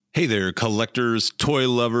Hey there, collectors, toy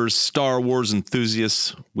lovers, Star Wars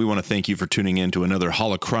enthusiasts. We want to thank you for tuning in to another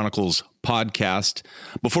Holochronicles podcast.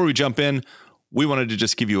 Before we jump in, we wanted to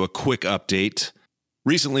just give you a quick update.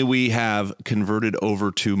 Recently, we have converted over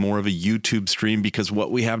to more of a YouTube stream because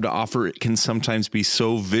what we have to offer it can sometimes be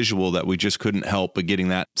so visual that we just couldn't help but getting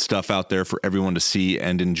that stuff out there for everyone to see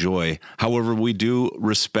and enjoy. However, we do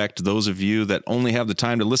respect those of you that only have the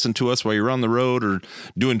time to listen to us while you're on the road or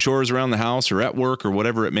doing chores around the house or at work or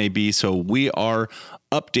whatever it may be. So we are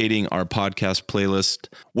updating our podcast playlist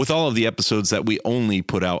with all of the episodes that we only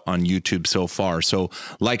put out on YouTube so far. So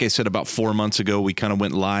like I said, about 4 months ago, we kind of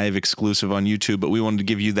went live exclusive on YouTube, but we wanted to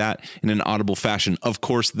give you that in an audible fashion. Of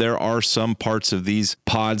course, there are some parts of these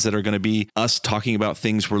pods that are going to be us talking about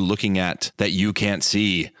things we're looking at that you can't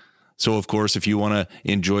see. So, of course, if you want to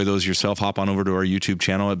enjoy those yourself, hop on over to our YouTube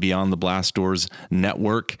channel at Beyond the Blast Doors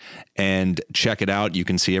Network and check it out. You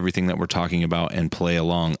can see everything that we're talking about and play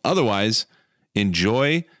along. Otherwise,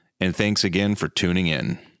 enjoy, and thanks again for tuning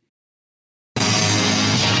in.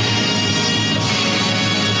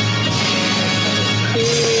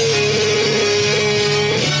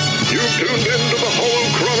 You've tuned into the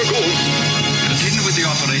Holochronicles. Continue with the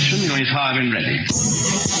operation. Unit hard and ready.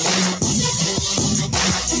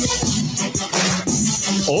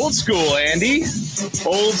 Old school, Andy.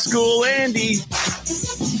 Old school, Andy.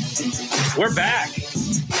 We're back.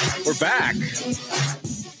 We're back.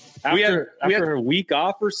 After a week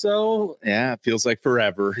off or so. Yeah, it feels like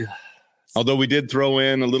forever. Although we did throw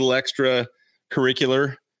in a little extra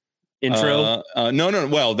curricular intro. No.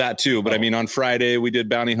 Well, that too. But I mean, on Friday we did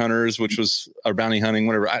bounty hunters, which was our bounty hunting,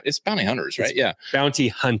 whatever. It's bounty hunters, right? Yeah. Bounty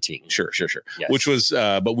hunting. Sure. Yes. Which was,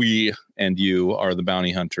 but we and you are the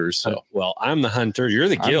bounty hunters. So, well, I'm the hunter. You're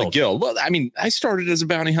the guild. I'm the guild. Well, I mean, I started as a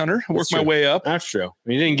bounty hunter. I worked my way up. That's true.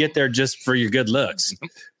 You didn't get there just for your good looks.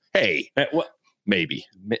 Hey, what? Maybe.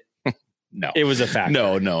 No, it was a fact.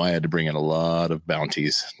 No, I had to bring in a lot of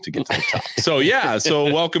bounties to get to the top. So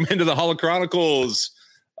welcome into the Holochronicles.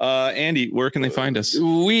 Andy, where can they find us?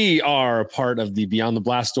 We are a part of the Beyond the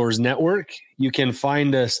Blast Doors Network. You can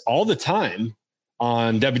find us all the time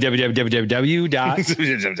on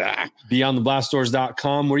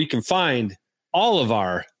www.beyondtheblastdoors.com, where you can find all of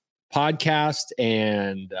our podcast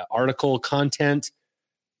and article content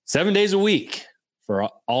 7 days a week. For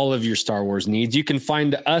all of your Star Wars needs. You can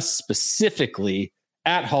find us specifically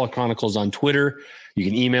at Holochronicles on Twitter. You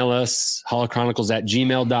can email us,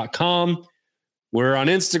 holochronicles@gmail.com. We're on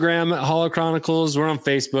Instagram at Holochronicles. We're on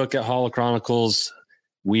Facebook at Holochronicles.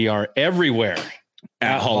 We are everywhere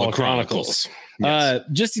at Holochronicles. Yes.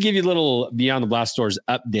 Just to give you a little Beyond the Blast Doors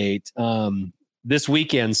update, this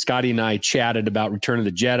weekend, Scotty and I chatted about Return of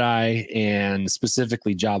the Jedi and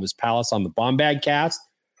specifically Jabba's Palace on the Bombad cast.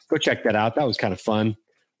 Go check that out. That was kind of fun.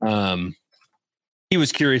 He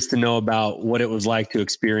was curious to know about what it was like to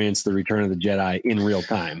experience the Return of the Jedi in real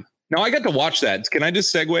time. Now I got to watch that. Can I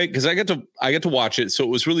just segue? Because I got to watch it. So it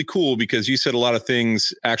was really cool because you said a lot of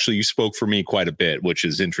things. Actually, you spoke for me quite a bit, which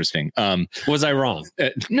is interesting. Was I wrong?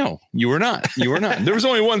 No, you were not. You were not. There was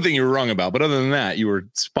only one thing you were wrong about, but other than that, you were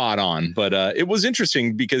spot on. But it was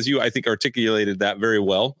interesting because you, I think, articulated that very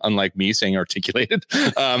well. Unlike me saying articulated,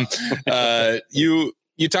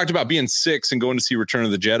 You talked about being 6 and going to see Return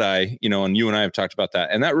of the Jedi, and you and I have talked about that.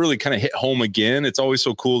 And that really kind of hit home again. It's always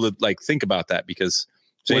so cool to think about that because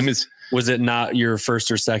was it not your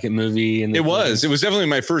first or second movie? It was definitely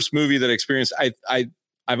my first movie that I experienced.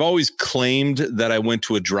 I've always claimed that I went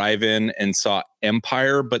to a drive-in and saw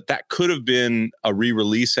Empire, but that could have been a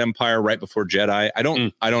re-release Empire right before Jedi. I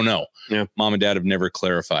don't know. Yeah. Mom and Dad have never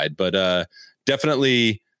clarified, but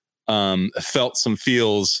definitely felt some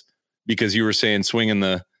feels because you were saying swinging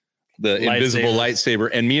the invisible lightsaber,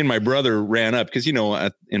 and me and my brother ran up because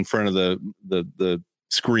in front of the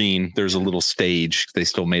screen there's a little stage. They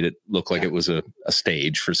still made it look like it was a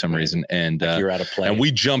stage for some reason, and like you're at a play. And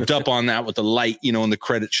we jumped up on that with the light, and the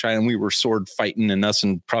credits shine, and we were sword fighting, and us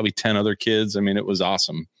and probably 10 other kids. I mean, it was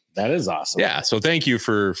awesome. That is awesome. Yeah. So thank you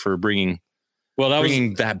for bringing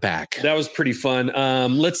that back. That was pretty fun.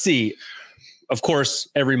 Let's see. Of course,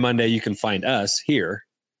 every Monday you can find us here.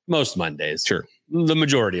 Most Mondays. Sure. The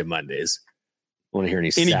majority of Mondays. I want to hear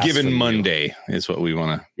any given Monday is what we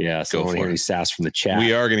want to so I want to hear any sass from the chat.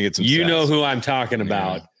 We are going to get some sass. Know who I'm talking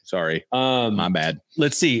about. Yeah. Sorry. My bad.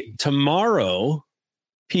 Let's see. Tomorrow,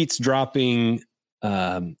 Pete's dropping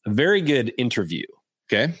a very good interview.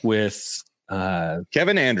 Okay. With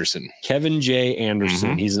Kevin Anderson. Kevin J. Anderson.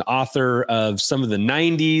 Mm-hmm. He's an author of some of the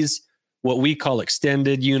 90s, what we call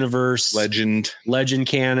extended universe. Legend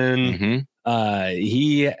canon. Mm-hmm.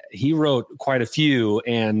 He wrote quite a few,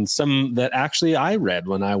 and some that actually I read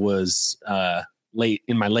when I was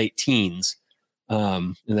my late teens.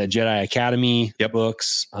 In the Jedi Academy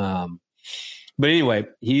books. But anyway,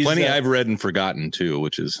 he's plenty I've read and forgotten too,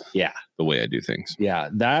 which is the way I do things. Yeah,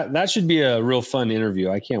 that should be a real fun interview.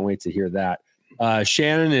 I can't wait to hear that.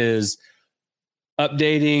 Shannon is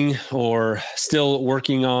updating or still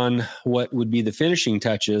working on what would be the finishing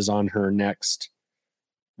touches on her next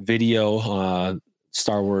video.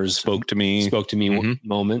 Star Wars spoke to me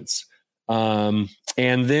moments. And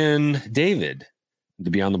then David,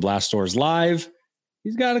 the Beyond the Blast Doors Live.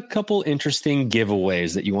 He's got a couple interesting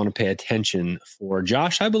giveaways that you want to pay attention for.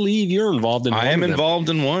 Josh, I believe you're involved in one. I am involved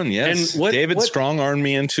in one, yes. And David strong-armed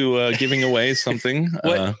me into giving away something.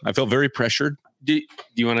 I felt very pressured. Do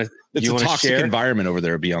you want to? It's a toxic environment over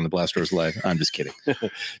there Beyond the Blast Doors Live. I'm just kidding.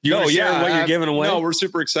 You want to share what you're giving away? No, we're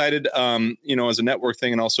super excited. As a network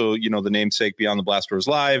thing, and also, the namesake Beyond the Blast Doors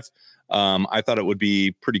Live. I thought it would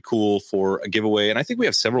be pretty cool for a giveaway. And I think we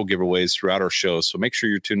have several giveaways throughout our show. So make sure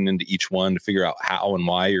you're tuning into each one to figure out how and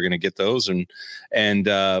why you're going to get those.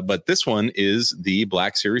 But this one is the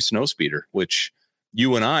Black Series Snowspeeder, which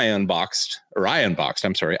you and I unboxed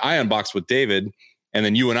with David. And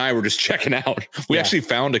then you and I were just checking out. We actually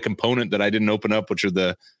found a component that I didn't open up, which are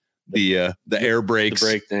the air brakes. The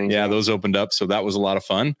brake thing. Yeah, those opened up. So that was a lot of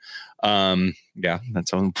fun.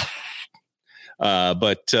 That's on.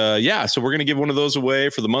 So we're going to give one of those away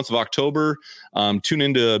for the month of October. Tune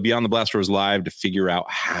into Beyond the Blast Doors Live to figure out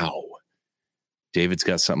how. David's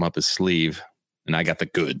got something up his sleeve, and I got the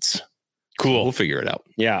goods. Cool. So we'll figure it out.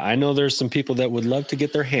 Yeah, I know there's some people that would love to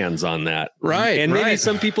get their hands on that. Right. And maybe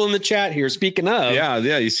some people in the chat here, speaking of. Yeah,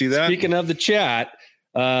 you see that? Speaking of the chat,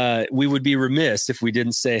 we would be remiss if we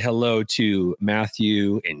didn't say hello to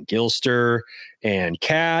Matthew and Gilster and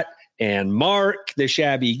Kat and Mark, the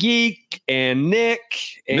Shabby Geek, and Nick.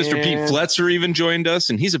 And Mr. Pete Fletzer even joined us,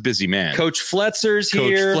 and he's a busy man. Coach Fletzer's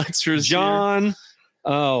here. John. Here.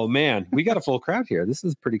 Oh, man. We got a full crowd here. This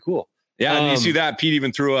is pretty cool. Yeah, and you see that? Pete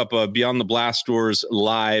even threw up Beyond the Blast Doors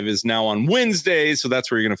Live is now on Wednesdays, so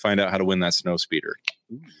that's where you're going to find out how to win that snow speeder.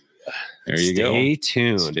 There you go. Stay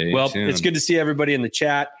tuned. It's good to see everybody in the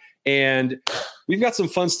chat. And we've got some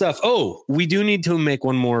fun stuff. Oh, we do need to make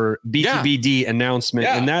one more B2BD announcement,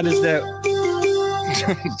 and that is that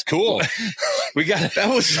it's cool.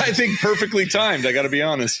 That was, I think, perfectly timed. I got to be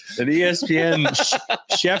honest. An ESPN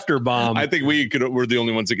Schefter bomb. I think we're the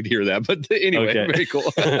only ones that could hear that. But anyway, very cool.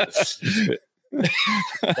 That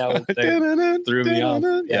threw me off.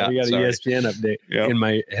 Yeah, we got an ESPN update in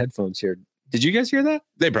my headphones here. Did you guys hear that?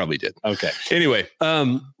 They probably did. Okay. Anyway,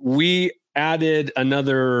 we added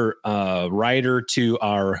another writer to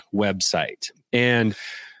our website, and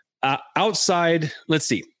outside, let's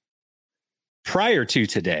see. Prior to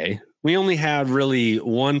today, we only had really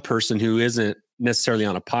one person who isn't necessarily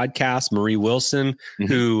on a podcast, Marie Wilson,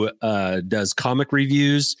 who does comic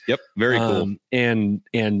reviews. Yep, very cool. And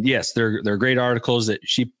yes, they're great articles that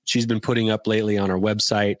she's been putting up lately on our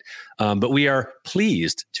website. But we are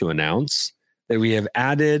pleased to announce that we have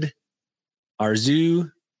added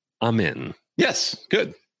Arzu Amin. Yes,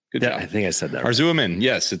 good job. I think I said that. Arzu Amin.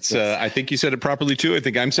 Yes, it's. I think you said it properly too. I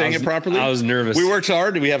think I'm saying it properly. I was nervous. We worked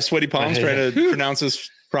hard. We have sweaty palms trying to pronounce this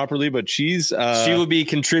properly, but she's she will be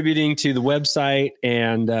contributing to the website,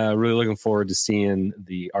 and really looking forward to seeing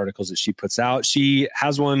the articles that she puts out. She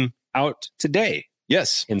has one out today.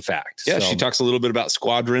 Yes, in fact. Yeah, she talks a little bit about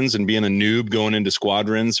squadrons and being a noob going into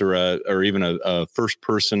squadrons, or even a first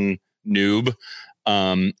person noob.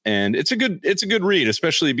 And it's a good read,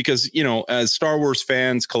 especially because, as Star Wars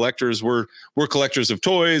fans, collectors, we're collectors of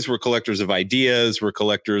toys, we're collectors of ideas, we're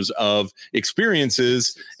collectors of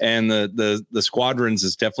experiences, and the Squadrons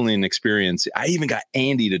is definitely an experience. I even got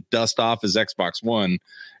Andy to dust off his Xbox One,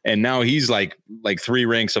 and now he's like 3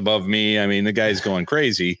 ranks above me. I mean, the guy's going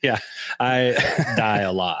crazy. Yeah, I die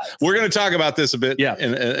a lot. We're going to talk about this a bit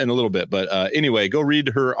in a little bit, but anyway, go read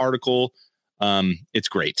her article. It's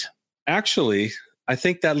great. Actually, I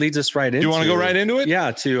think that leads us right into. Do you want to go right into it? Yeah,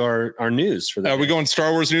 to our news for that. Are we going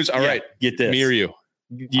Star Wars news? All right, get this. Me or you?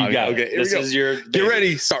 You got it. Okay, this is your. Get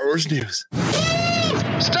ready. Star Wars news.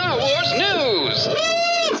 Star Wars news.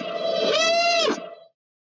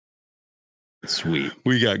 Sweet.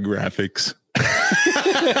 We got graphics.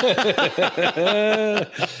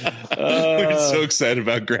 We're so excited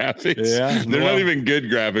about graphics. Yeah, they're not even good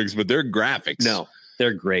graphics, but they're graphics. No.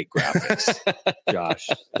 They're great graphics. Josh,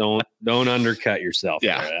 don't undercut yourself.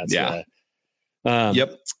 Yeah.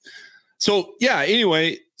 Yep. So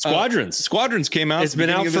anyway, Squadrons came out. It's been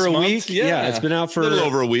out for a week. Yeah, it's been out for a little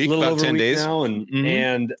over a week, about 10 days now.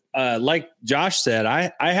 And like Josh said,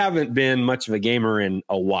 I haven't been much of a gamer in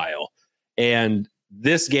a while, and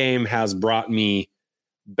this game has brought me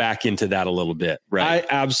back into that a little bit. Right. I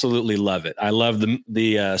absolutely love it. I love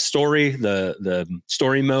the story, the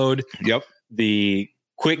story mode. Yep. The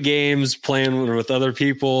quick games, playing with other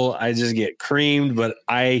people. I just get creamed, but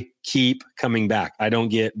I keep coming back. I don't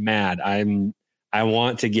get mad. I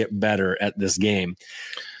want to get better at this game.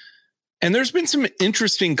 And there's been some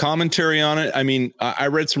interesting commentary on it. I mean, I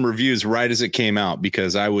read some reviews right as it came out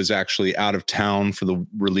because I was actually out of town for the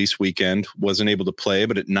release weekend, wasn't able to play,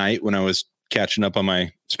 but at night when I was catching up on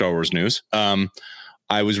my Star Wars news,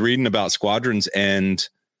 I was reading about Squadrons, and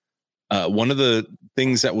one of the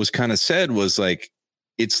things that was kind of said was like,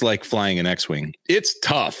 it's like flying an X-Wing. It's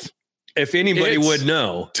tough. If anybody would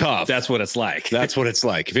know, tough. That's what it's like. That's what it's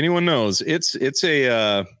like. If anyone knows, it's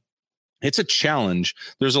a challenge.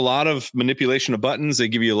 There's a lot of manipulation of buttons. They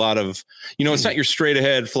give you a lot of, it's not your straight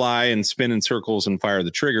ahead fly and spin in circles and fire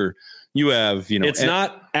the trigger. You have, it's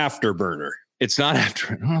not Afterburner. It's not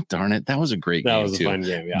after. Oh, darn it. That was a great game. That was too. a fun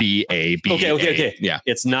game. Yeah. B-A-B. Okay. Yeah.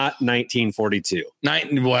 It's not 1942.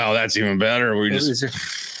 Wow, that's even better.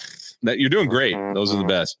 You're doing great. Those are the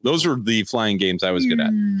best. Those are the flying games I was good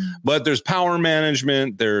at. But there's power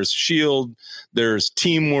management, there's shield, there's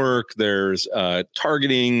teamwork, there's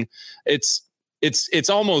targeting. It's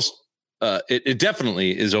almost it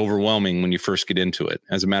definitely is overwhelming when you first get into it.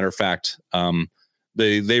 As a matter of fact,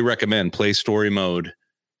 they recommend play story mode.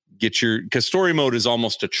 Because story mode is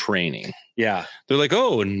almost a training. Yeah. They're like,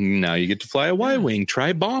 oh, and now you get to fly a Y-wing,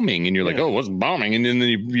 try bombing. And you're like, oh, what's bombing? And then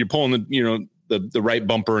you're pulling the right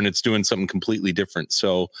bumper and it's doing something completely different.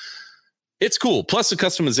 So it's cool. Plus the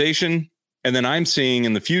customization. And then I'm seeing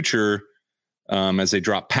in the future, as they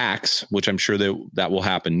drop packs, which I'm sure that will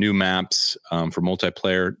happen, new maps for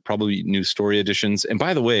multiplayer, probably new story editions. And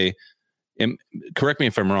by the way, correct me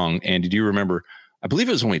if I'm wrong, Andy, do you remember? I believe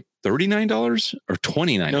it was only $39 or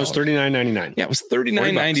 $29. No, it's $39.99. Yeah, it was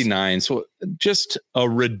 $39.99. So just a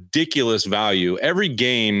ridiculous value. Every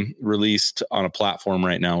game released on a platform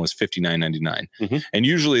right now is $59.99. Mm-hmm. And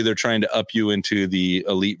usually they're trying to up you into the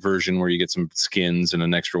elite version where you get some skins and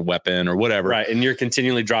an extra weapon or whatever. Right. And you're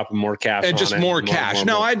continually dropping more cash. And just more cash.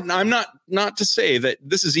 Now, I'm not to say that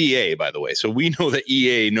this is EA, by the way. So we know that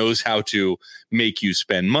EA knows how to make you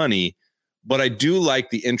spend money. But I do like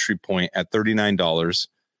the entry point at $39.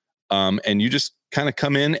 And you just kind of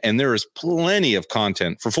come in and there is plenty of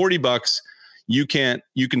content. For $40, you can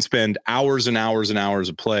spend hours and hours and hours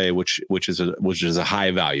of play, which is a high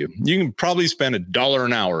value. You can probably spend $1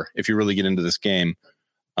 an hour if you really get into this game.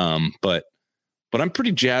 But I'm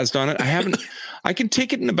pretty jazzed on it. I can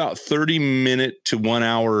take it in about 30-minute to 1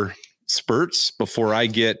 hour spurts before I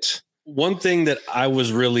get. One thing that I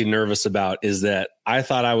was really nervous about is that I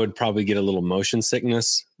thought I would probably get a little motion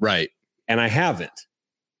sickness. Right. And I haven't.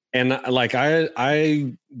 And like,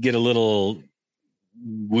 I get a little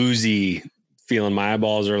woozy feeling. My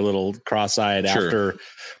eyeballs are a little cross-eyed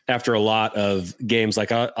after a lot of games.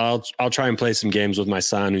 Like I'll try and play some games with my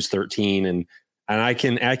son who's 13 and I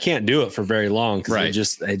can't do it for very long. Because right. I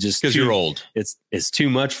just, because you're old. It's too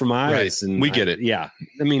much for my eyes. And we get it. Yeah.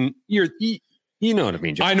 I mean, you know what I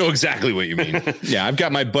mean, John. I know exactly what you mean. Yeah, I've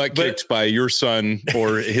got my butt kicked by your son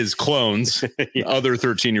or his clones, yeah. Other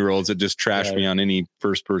 13-year-olds that just trash me on any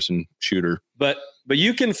first-person shooter. But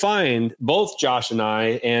you can find both Josh and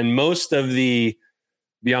I and most of the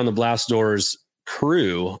Beyond the Blast Doors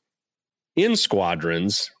crew in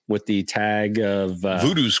Squadrons with the tag of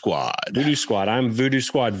Voodoo Squad. Voodoo Squad. I'm Voodoo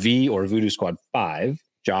Squad V or Voodoo Squad 5.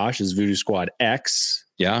 Josh is Voodoo Squad X.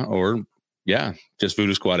 Yeah, just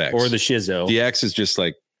Voodoo Squad X. Or the Shizzo. The X is just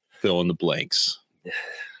like fill in the blanks.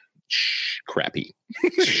 Crappy.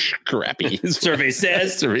 Survey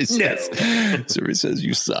says. Survey says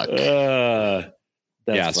you suck. Yeah.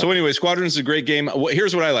 Fun. So anyway, Squadrons is a great game.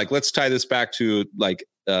 Here's what I like. Let's tie this back to like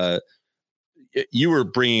you were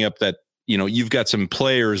bringing up that, you've got some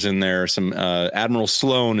players in there. Some Admiral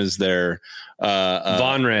Sloan is there.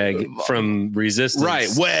 Von Reg from Resistance, right?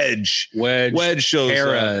 Wedge shows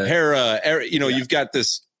Hera. You've got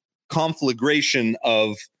this conflagration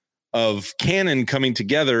of canon coming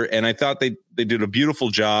together, and I thought they did a beautiful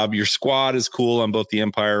job. Your squad is cool on both the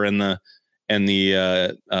Empire and the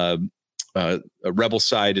Rebel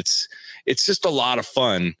side. It's just a lot of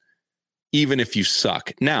fun, even if you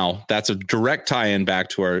suck. Now, that's a direct tie-in back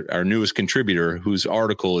to our newest contributor, whose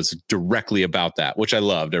article is directly about that, which I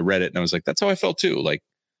loved. I read it and I was like, that's how I felt too. Like,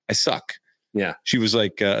 I suck. Yeah. She was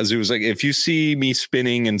like, Azu was like, if you see me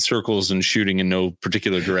spinning in circles and shooting in no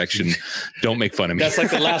particular direction, don't make fun of me. That's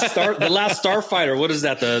like the last Starfighter. What is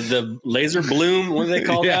that? The laser bloom? What do they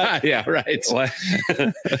call that? Yeah, right.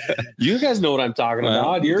 You guys know what I'm talking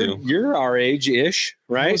about. You're our age-ish,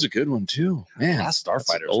 right? That was a good one too. Man, Last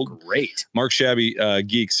Starfighter is great. Mark Shabby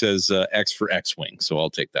Geek says X for X-Wing, so I'll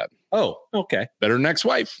take that. Oh, okay. Better than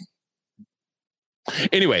ex-wife.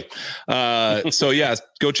 Anyway, so yeah,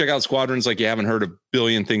 go check out Squadrons. Like you haven't heard a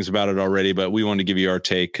billion things about it already, but we wanted to give you our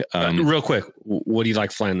take. Real quick, what do you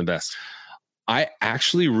like flying the best? I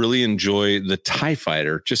actually really enjoy the TIE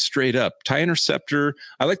Fighter, just straight up. TIE Interceptor.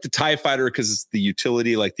 I like the TIE Fighter because it's the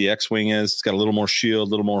utility like the X-Wing is. It's got a little more shield,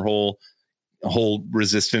 a little more whole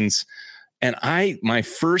resistance. And my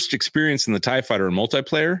first experience in the TIE Fighter in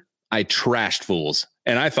multiplayer, I trashed fools.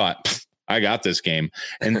 And I thought, I got this game.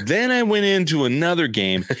 And then I went into another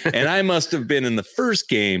game and I must have been in the first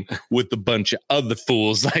game with a bunch of other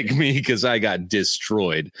fools like me because I got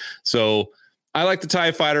destroyed. So I like the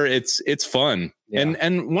TIE Fighter. It's fun. Yeah.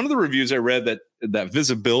 And one of the reviews I read that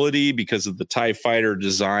visibility because of the TIE Fighter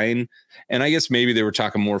design, and I guess maybe they were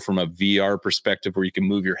talking more from a VR perspective where you can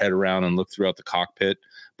move your head around and look throughout the cockpit.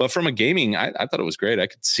 But from a gaming, I thought it was great. I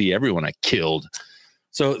could see everyone I killed.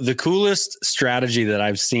 So the coolest strategy that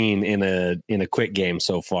I've seen in a quick game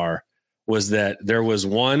so far was that there was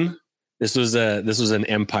one. This was an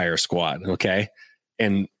Empire squad, okay,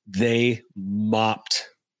 and they mopped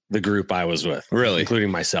the group I was with, really,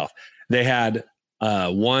 including myself. They had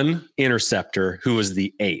one interceptor who was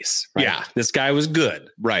the ace. Right? Yeah, this guy was good,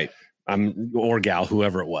 right? Or gal,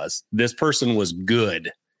 whoever it was. This person was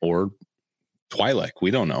good, or Twi'lek.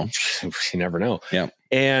 We don't know. You never know. Yeah,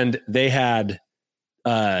 and they had.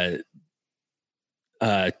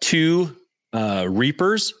 Two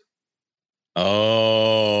Reapers.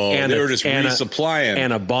 Oh, and they were just resupplying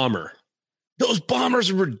and a bomber. Those bombers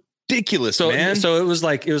are ridiculous, man. So it was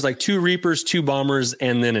like two Reapers, two bombers,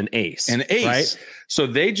 and then an ace. Right? So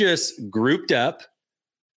they just grouped up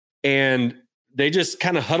and they just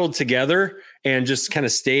kind of huddled together and just kind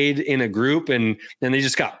of stayed in a group and they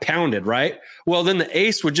just got pounded, right? Well, then the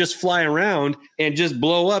ace would just fly around and just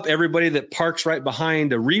blow up everybody that parks right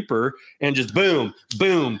behind a Reaper and just boom,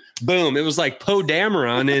 boom, boom. It was like Poe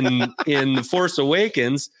Dameron in The Force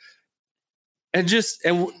Awakens. And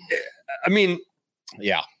I mean,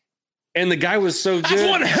 yeah. And the guy was so good. That's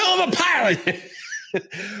one hell of a pilot.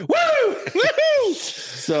 Woo! Woo!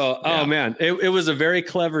 So, yeah. Oh man, it was a very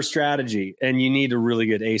clever strategy, and you need a really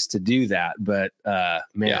good ace to do that. But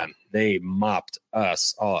they mopped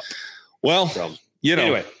us up. Well, so,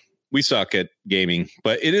 anyway, we suck at gaming,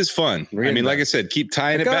 but it is fun. I mean, like I said, keep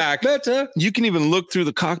tying it back. Better. You can even look through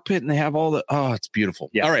the cockpit, and they have all the. Oh, it's beautiful.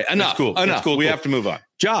 Yeah. All right, enough. Cool. Enough. Cool. We have to move on.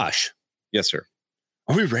 Josh. Yes, sir.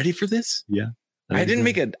 Are we ready for this? Yeah. I didn't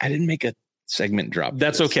make a segment drop.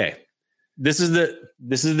 That's okay. This is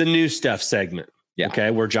the new stuff segment. Yeah.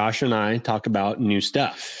 Okay. Where Josh and I talk about new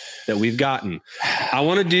stuff that we've gotten. I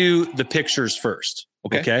want to do the pictures first.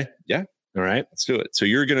 Okay. Yeah. All right. Let's do it. So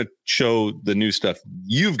you're going to show the new stuff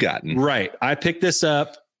you've gotten. Right. I picked this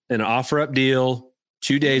up, an OfferUp deal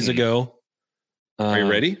 2 days ago. Are you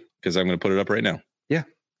ready? Because I'm going to put it up right now. Yeah.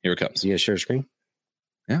 Here it comes. You guys share screen?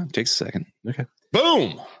 Yeah. It takes a second. Okay.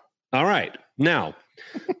 Boom. All right. Now,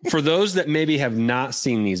 for those that maybe have not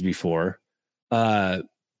seen these before,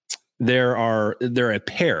 they're a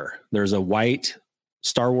pair. There's a white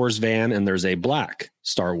Star Wars van and there's a black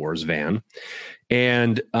Star Wars van.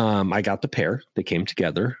 And I got the pair. They came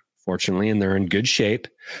together, fortunately, and they're in good shape.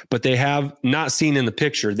 But they have not seen in the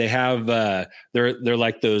picture. They have they're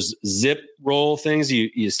like those zip roll things.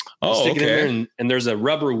 You stick it in there, and there's a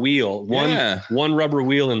rubber wheel. One rubber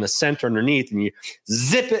wheel in the center underneath, and you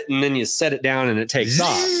zip it, and then you set it down, and it takes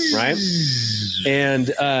off. Right.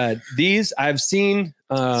 And these I've seen.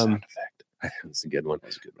 That's a good one.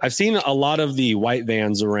 I've seen a lot of the white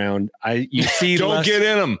vans around. You see, don't get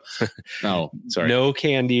in them. No, sorry. No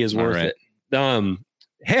candy is worth it.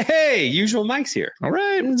 Hey, Usual Mike's here. All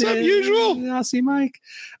right, what's up, Usual? I'll see Mike.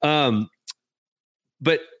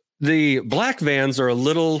 But the black vans are a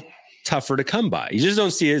little tougher to come by. You just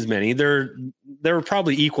don't see as many. There were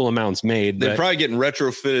probably equal amounts made. They're probably getting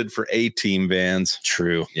retrofitted for A-team vans.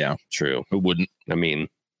 True. Yeah, true. Who wouldn't? I mean,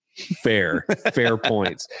 fair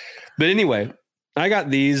points. But anyway, I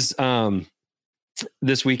got these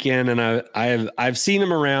this weekend, and I've seen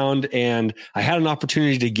them around, and I had an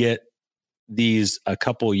opportunity to get these a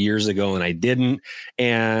couple years ago, and I didn't.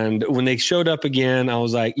 And when they showed up again, I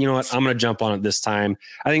was like, you know what? I'm going to jump on it this time.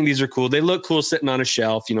 I think these are cool. They look cool sitting on a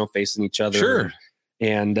shelf, facing each other. Sure.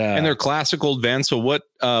 And they're classic old vans. So what,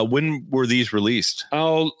 when were these released?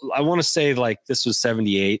 Oh, I want to say like this was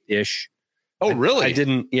 78 ish. Oh, really? I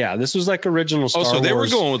didn't. Yeah. This was like original Star so they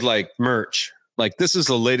Wars were going with like merch. Like this is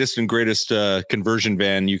the latest and greatest conversion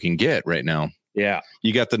van you can get right now. Yeah.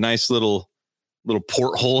 You got the nice little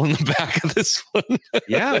porthole in the back of this one.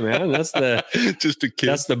 Yeah, man. That's the just a kid.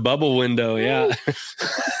 That's the bubble window. Yeah.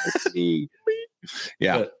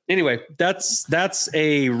 Yeah. But anyway, that's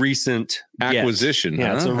a recent acquisition. Get.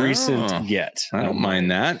 Yeah, it's a Huh? recent get. I don't mind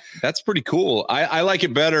that. That's pretty cool. I like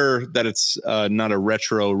it better that it's not a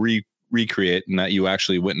retro recreate and that you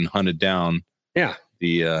actually went and hunted down. Yeah.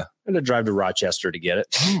 I had to drive to Rochester to get it.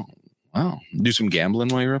 Oh, wow. Do some gambling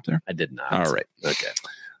while you're up there? I did not. All right. Okay.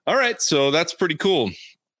 All right. So that's pretty cool.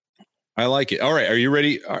 I like it. All right. Are you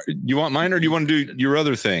ready? You want mine or do you want to do your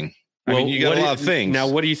other thing? I mean, you got a lot of things. Now,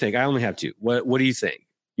 what do you think? I only have two. What do you think?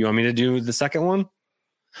 You want me to do the second one?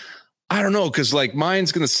 I don't know. Cause like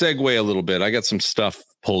mine's going to segue a little bit. I got some stuff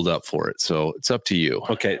pulled up for it. So it's up to you.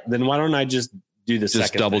 Okay. Then why don't I just do the second?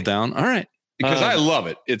 Just double thing? down. All right. Because I love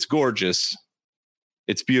it. It's gorgeous.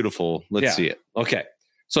 It's beautiful. Let's see it. Okay.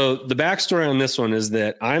 So the backstory on this one is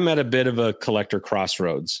that I'm at a bit of a collector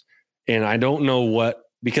crossroads, and I don't know what,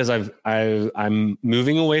 because I'm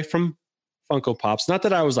moving away from Funko Pops. Not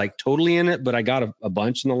that I was like totally in it, but I got a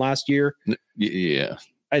bunch in the last year. Yeah,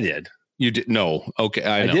 I did. You did? No. Okay,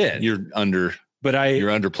 I know. did. You're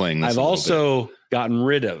underplaying this. I've also gotten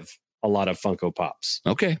rid of a lot of Funko Pops.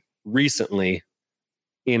 Okay. Recently,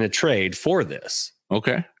 in a trade for this.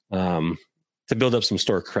 Okay. To build up some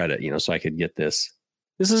store credit, so I could get this.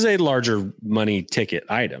 This is a larger money ticket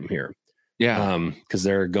item here. Yeah. Because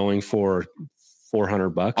they're going for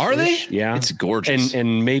 $400. Are they? Yeah. It's gorgeous.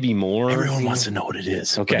 And maybe more. Everyone wants to know what it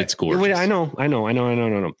is. Okay. But it's gorgeous. Wait, I know.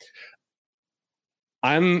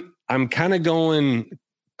 I'm kind of going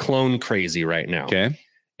clone crazy right now. Okay.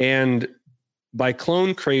 And by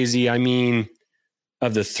clone crazy, I mean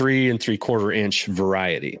of the 3 3/4 inch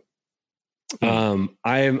variety.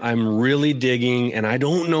 I'm really digging, and I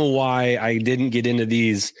don't know why I didn't get into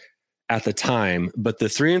these at the time, but the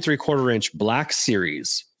 3 3/4 inch Black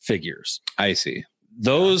Series figures. I see.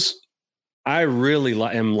 Those, I really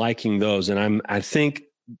am liking those. And I think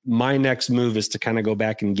my next move is to kind of go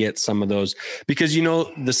back and get some of those because,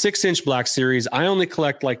 the 6-inch Black Series, I only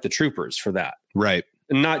collect like the troopers for that. Right.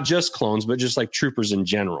 And not just clones, but just like troopers in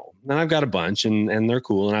general. And I've got a bunch and they're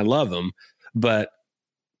cool and I love them. But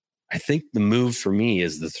I think the move for me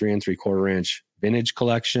is the 3 3/4 inch vintage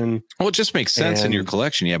collection. Well, it just makes sense in your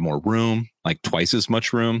collection. You have more room, like twice as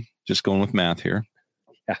much room. Just going with math here.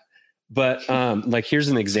 Yeah. But like here's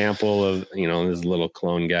an example of, this little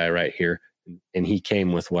clone guy right here. And he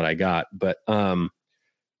came with what I got. But let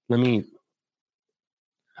me.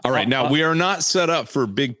 All right. Now we are not set up for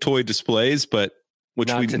big toy displays, but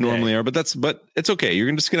which we normally are. But it's okay. You're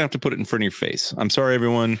just going to have to put it in front of your face. I'm sorry,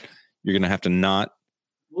 everyone. You're going to have to not.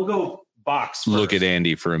 We'll go box first. Look at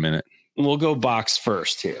Andy for a minute. We'll go box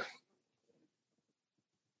first here.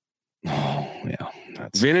 Oh, yeah.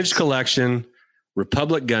 Vintage collection,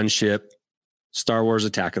 Republic gunship, Star Wars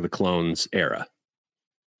Attack of the Clones era.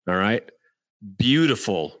 All right.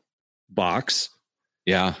 Beautiful box.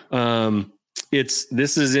 Yeah.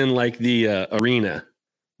 This is in like the arena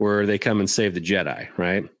where they come and save the Jedi,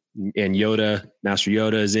 right? And Yoda, Master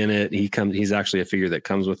Yoda is in it. He's actually a figure that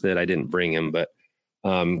comes with it. I didn't bring him, but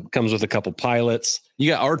comes with a couple pilots. You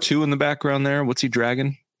got R2 in the background there. What's he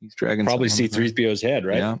dragging? He's dragging probably C-3PO's head,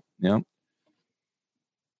 right? Yeah. Yeah.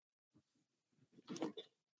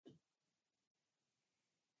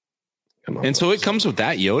 And so it comes with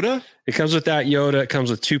that Yoda? It comes with that Yoda. It comes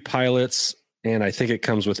with 2 pilots, and I think it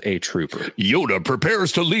comes with a trooper. Yoda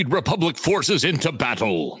prepares to lead Republic forces into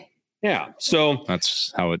battle. Yeah. So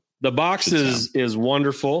that's how it. The box is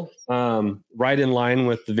wonderful. Right in line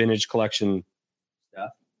with the vintage collection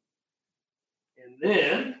stuff.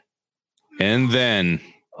 And then.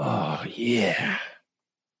 Oh, yeah.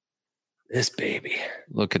 This baby.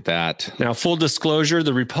 Look at that. Now, full disclosure,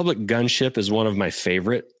 the Republic gunship is one of my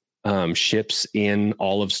favorite ships in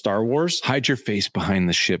all of Star Wars. Hide your face behind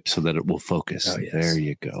the ship so that it will focus. Oh, yes. There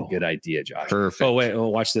you go. Good idea, Josh. Perfect. Oh, wait.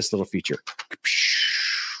 Watch this little feature.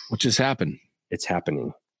 What just happened? It's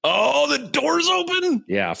happening. Oh, the door's open.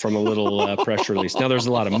 Yeah, from a little press release. Now, there's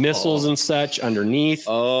a lot of missiles and such underneath.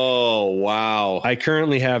 Oh, wow. I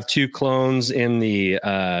currently have 2 clones in the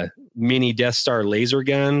mini Death Star laser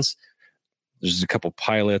guns. There's a couple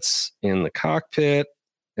pilots in the cockpit.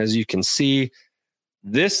 As you can see,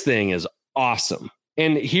 this thing is awesome.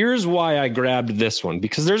 And here's why I grabbed this one,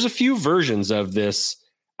 because there's a few versions of this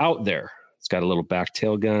out there. It's got a little back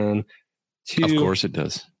tail gun. Of course it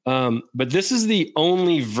does. But this is the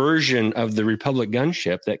only version of the Republic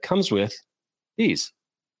gunship that comes with these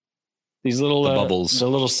little bubbles, the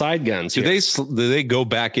little side guns. Do they go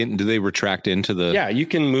back in? Do they retract into the? Yeah, you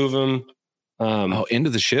can move them. Into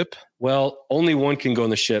the ship. Well, only one can go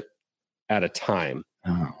in the ship at a time.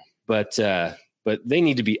 Oh. But they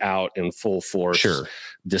need to be out in full force. Sure.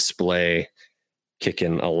 Display,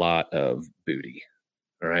 kicking a lot of booty.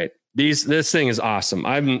 All right. This thing is awesome.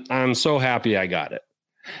 I'm so happy I got it.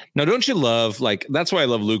 Now, don't you love, like, that's why I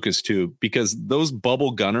love Lucas too, because those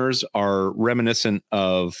bubble gunners are reminiscent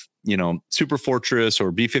of, Super Fortress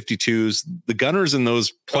or B-52s. The gunners in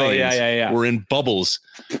those planes were in bubbles.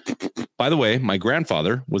 By the way, my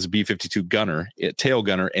grandfather was a B-52 gunner, a tail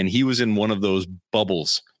gunner, and he was in one of those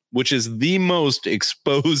bubbles, which is the most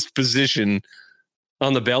exposed position.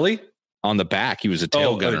 On the belly? On the back. He was a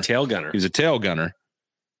tail gunner. A tail gunner. He was a tail gunner.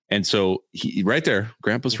 And so he right there,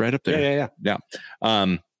 Grandpa's right up there. Yeah.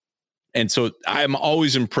 And so I'm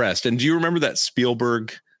always impressed. And do you remember that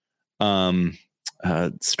Spielberg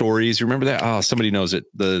stories? You remember that? Oh, somebody knows it.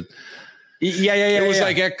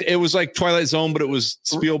 It was like Twilight Zone, but it was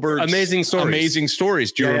Spielberg's Amazing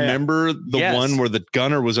Stories. Do you remember the one where the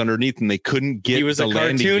gunner was underneath and they couldn't get the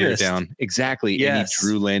landing gear down? Exactly. Yes. And he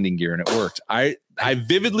drew landing gear and it worked. I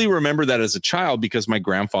vividly remember that as a child because my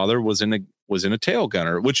grandfather was in a tail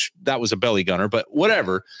gunner, which that was a belly gunner, but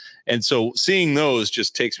whatever. And so seeing those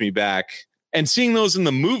just takes me back, and seeing those in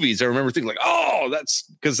the movies, I remember thinking like, oh,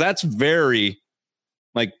 that's very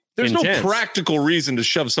like, there's intense. No practical reason to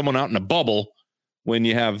shove someone out in a bubble when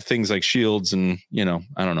you have things like shields and,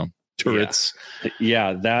 I don't know, turrets.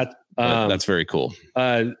 Yeah. That's very cool.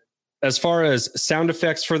 As far as sound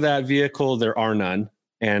effects for that vehicle, there are none.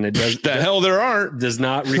 And it does there aren't. Does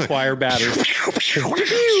not require batteries.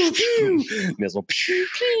 Missile.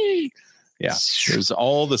 Yeah. There's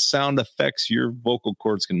all the sound effects your vocal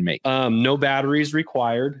cords can make. No batteries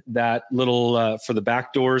required. That little for the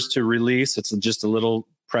back doors to release, it's just a little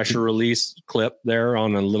pressure release clip there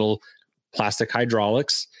on a little plastic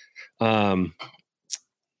hydraulics. And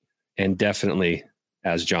definitely,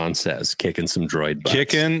 as John says, kicking some droid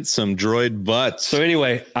butts. So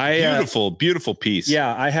anyway, beautiful piece.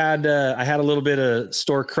 Yeah, I had a little bit of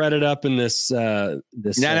store credit up in this. No.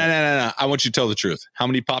 I want you to tell the truth. How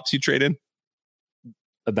many pops you trade in?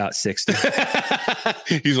 About 60.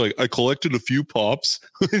 He's like, I collected a few pops.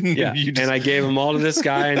 Yeah, and I gave them all to this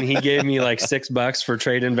guy, and he gave me like $6 for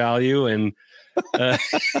trade-in value. And no,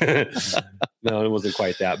 it wasn't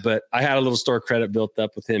quite that, but I had a little store credit built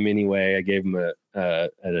up with him anyway. I gave him a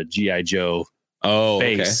GI Joe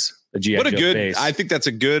base. Okay. Base. I think that's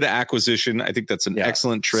a good acquisition. I think that's an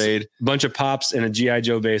excellent trade. Bunch of pops and a GI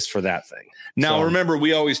Joe base for that thing. Now, remember,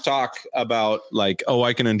 we always talk about like, oh,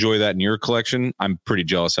 I can enjoy that in your collection. I'm pretty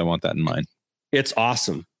jealous. I want that in mine. It's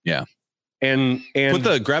awesome. Yeah. And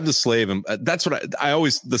grab the slave. And that's what I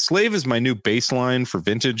always, the slave is my new baseline for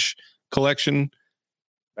vintage collection.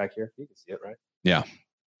 Back here. You can see it, right? Yeah.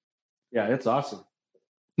 Yeah. It's awesome.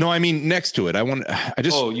 No, I mean, next to it.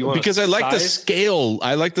 Because I like the scale.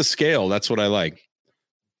 I like the scale. That's what I like.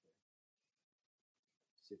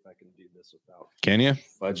 See if I can do this without. Can you?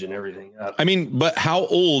 Fudging everything up. I mean, but how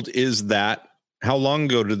old is that? How long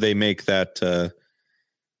ago did they make that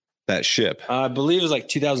ship? I believe it was like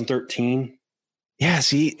 2013. Yeah,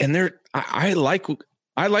 see, and I like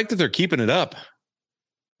that they're keeping it up.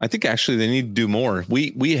 I think actually they need to do more.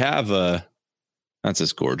 We have that's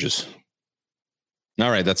just gorgeous. All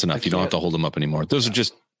right, that's enough. You don't have to hold them up anymore. Those are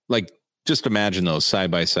just imagine those side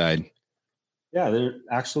by side. Yeah, they're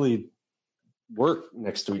actually work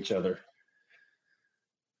next to each other.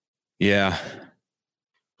 Yeah.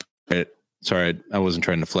 Sorry, I wasn't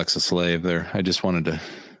trying to flex a slave there. I just wanted to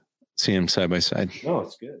see them side by side. No,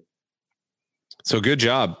 it's good. So good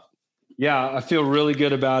job. Yeah, I feel really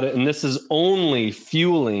good about it. And this is only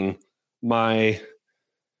fueling my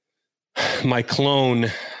clone.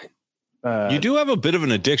 You do have a bit of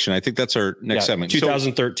an addiction. I think that's our next segment.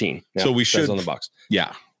 2013. So we should on the box.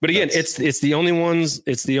 Yeah. But again, it's the only ones.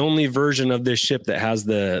 It's the only version of this ship that has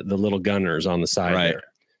the little gunners on the side. Right. There.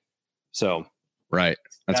 So. Right.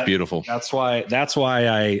 That's beautiful. That's why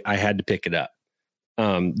I had to pick it up.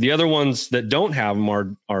 The other ones that don't have them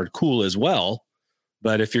are cool as well.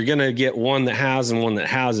 But if you're going to get one that has and one that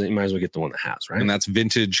hasn't, you might as well get the one that has, right? And that's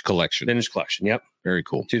Vintage Collection. Vintage Collection. Yep. Very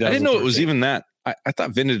cool. I didn't know it was even that. I thought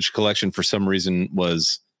Vintage Collection for some reason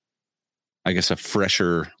was, I guess, a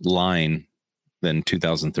fresher line than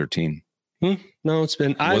 2013. No, it's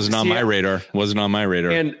been. Wasn't on my radar.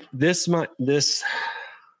 And this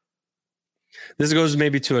goes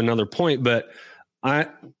maybe to another point, but I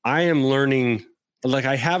am learning like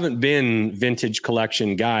I haven't been vintage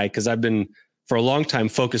collection guy because I've been for a long time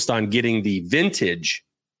focused on getting the vintage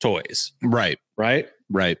toys. Right. Right.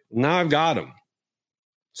 Now I've got them.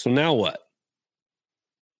 So now what?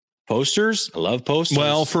 Posters. I love posters.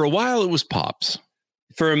 Well, for a while it was Pops.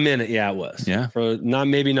 For a minute, yeah, it was. Yeah. For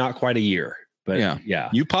not quite a year, but yeah.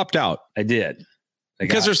 You popped out I did.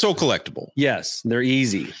 because they're so collectible. Yes, they're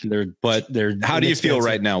easy. They're How do you feel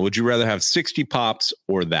right now? Would you rather have 60 Pops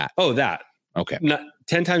or that? Oh, that. Okay.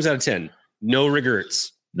 10 times out of 10. No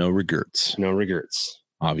regrets. No regrets, No regrets.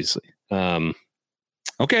 obviously.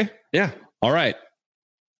 Okay. Yeah. All right.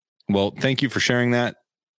 Well, thank you for sharing that.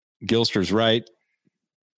 Gilster's right.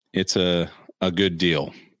 It's a good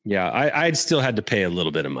deal. Yeah. I'd still had to pay a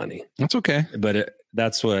little bit of money, That's okay. but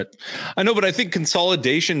that's what. I know, but I think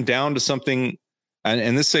consolidation down to something,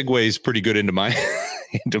 and this segues pretty good into my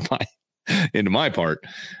into my part.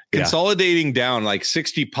 Yeah. Consolidating down like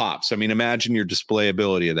 60 Pops. I mean, imagine your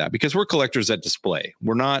displayability of that, because we're collectors that display.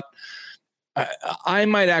 We're not. I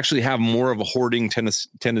might actually have more of a hoarding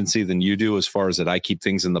tendency than you do, as far as that I keep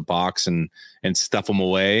things in the box and stuff them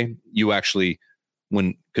away. You actually,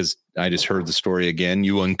 because I just heard the story again,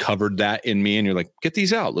 you uncovered that in me and you're like, get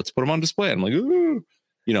these out. Let's put them on display. I'm like, ooh,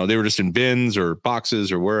 they were just in bins or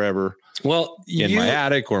boxes or wherever. Well, in my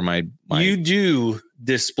attic or my you do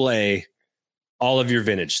display all of your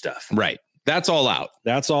vintage stuff. Right. That's all out.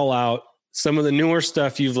 That's all out. Some of the newer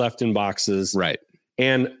stuff you've left in boxes. Right.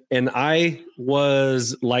 And I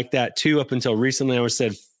was like that too up until recently. I was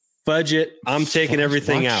said, fudge it. I'm taking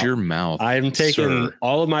everything Watch out. your mouth. I'm taking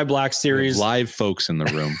all of my Black Series live folks in the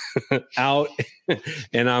room out,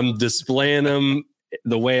 and I'm displaying them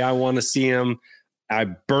the way I want to see them. I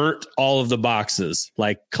burnt all of the boxes,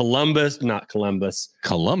 like not Columbus.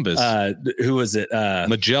 Who was it?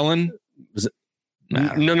 Magellan. Was it? No.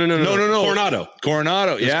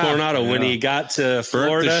 Coronado. Yeah. Coronado. When he got to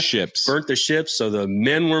Florida, burnt the ships. So the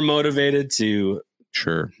men were motivated to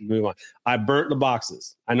move on. I burnt the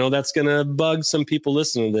boxes. I know that's going to bug some people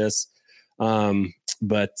listening to this.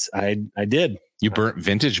 But I did. You burnt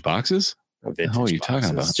vintage boxes? Vintage what are you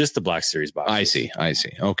talking about? Just the Black Series boxes. I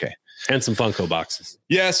see. Okay. And some Funko boxes.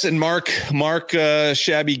 Yes, and Mark,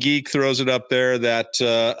 Shabby Geek throws it up there that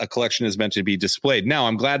a collection is meant to be displayed. Now,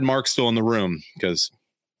 I'm glad Mark's still in the room, because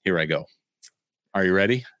here I go. Are you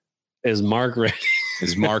ready? Is Mark ready?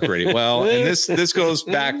 Is Mark ready? Well, and this goes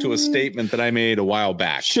back to a statement that I made a while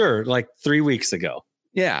back. Sure, like 3 weeks ago.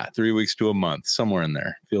 Yeah, 3 weeks to a month, somewhere in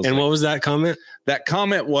there. And what was that comment? That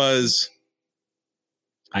comment was,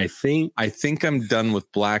 I think I'm done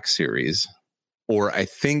with Black Series. Or I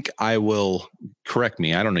think I will, correct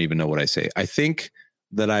me, I don't even know what I say. I think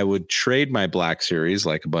that I would trade my Black Series,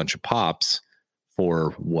 like a bunch of Pops,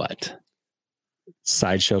 for what?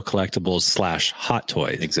 Sideshow collectibles / hot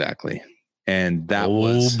toys. Exactly. And that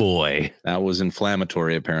that was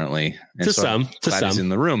inflammatory, apparently. And to some. He's in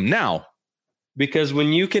the room now. Because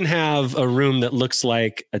when you can have a room that looks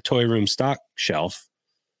like a toy room stock shelf,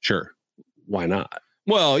 sure, why not?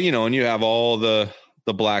 Well, and you have all the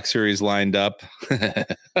Black Series lined up.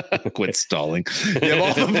 Quit stalling. You have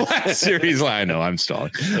all the Black Series. I know I'm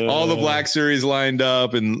stalling. All the Black Series lined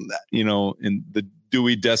up, and in the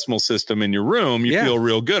Dewey Decimal System in your room, you feel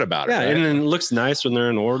real good about it. Yeah, right? And it looks nice when they're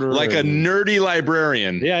in order. Like a nerdy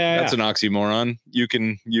librarian. Yeah. That's an oxymoron. You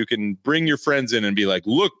can bring your friends in and be like,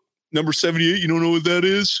 look, number 78. You don't know what that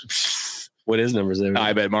is? What is number 78?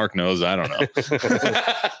 I bet Mark knows. I don't know.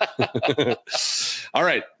 All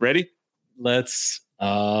right, ready?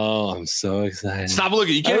 Oh, I'm so excited. Stop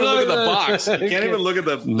looking. You can't even look at the box. You can't even look at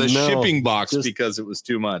the shipping box because it was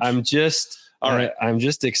too much. I'm just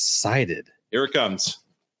excited. Here it comes.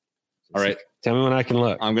 All right. Tell me when I can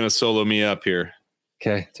look. I'm going to solo me up here.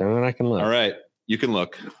 Okay. Tell me when I can look. All right. You can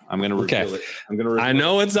look. I'm going to reveal it. I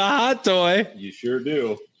know it's a hot toy. You sure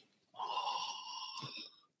do.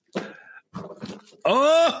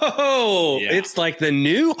 Oh, It's like the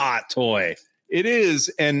new hot toy. It is.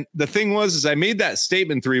 And the thing is I made that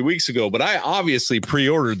statement 3 weeks ago, but I obviously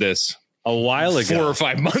pre-ordered this a while ago, 4 or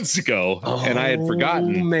 5 months ago, and I had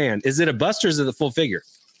forgotten. Oh, man. Is it a bust or is it the full figure?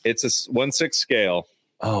 It's a 1/6 scale.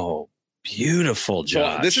 Oh, beautiful,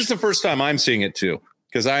 Josh. So this is the first time I'm seeing it too,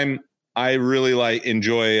 because I really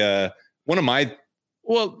enjoy one of my,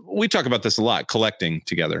 we talk about this a lot, collecting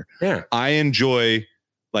together. Yeah. I enjoy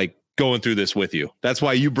going through this with you. That's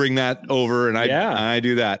why you bring that over and I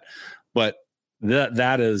do that. But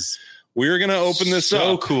that is, we're going to open this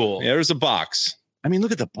so up. Cool. Yeah, there's a box. I mean,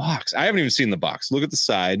 look at the box. I haven't even seen the box. Look at the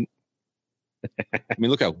side. I mean,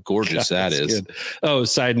 look how gorgeous that is. Good. Oh,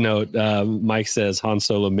 side note, Mike says Han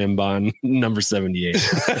Solo Mimban, number 78.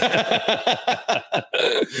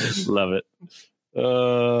 Love it.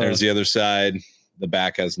 There's the other side. The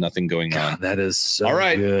back has nothing going on. That is so All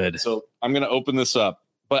right. good. So I'm going to open this up.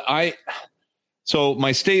 But so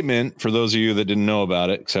my statement, for those of you that didn't know about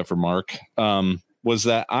it, except for Mark, was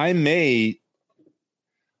that I may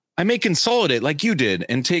consolidate like you did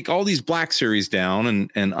and take all these Black Series down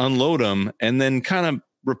and unload them and then kind of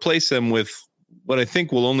replace them with what I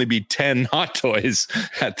think will only be 10 Hot Toys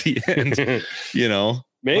at the end,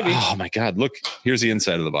 Maybe. Oh my God. Look, here's the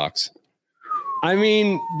inside of the box. I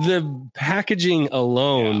mean, the packaging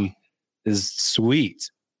alone is sweet.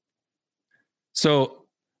 So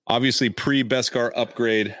obviously pre-Beskar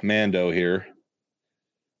upgrade Mando here.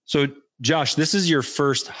 So Josh, this is your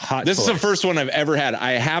first Hot This Toy. is the first one I've ever had.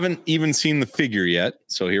 I haven't even seen the figure yet.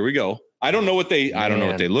 So here we go. I don't know what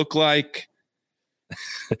they look like.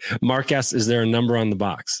 Mark asks, is there a number on the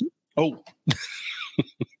box? Oh,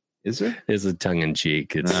 is there? It's a tongue in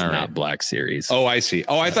cheek. It's All right. not Black Series. Oh, I see.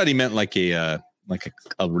 Oh, I thought he meant like a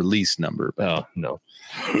release number. Oh, no.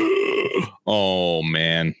 Oh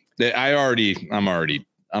man. I'm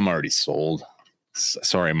already sold.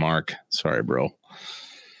 Sorry, Mark. Sorry, bro.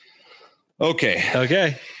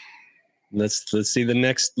 Okay. Let's see the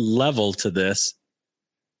next level to this.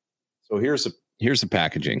 So here's the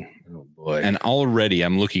packaging. Oh boy. And already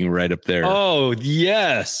I'm looking right up there. Oh,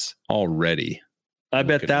 yes. Already. I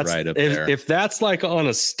bet Looking that's right up there. if that's like on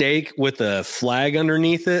a steak with a flag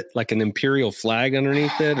underneath it, like an imperial flag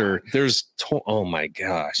underneath it, or There's oh my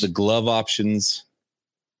gosh. the glove options.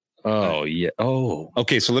 Oh yeah. Oh.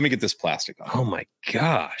 Okay, so let me get this plastic on. Oh my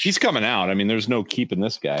gosh. He's coming out. I mean, there's no keeping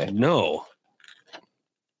this guy. No.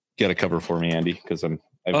 Get a cover for me, Andy, because I've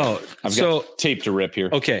so got tape to rip here.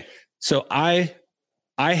 okay. So I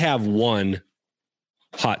have one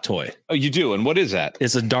Hot Toy. Oh, you do? And what is that?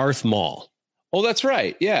 It's a Darth Maul. Oh, that's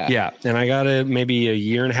right. Yeah. Yeah. And I got it maybe a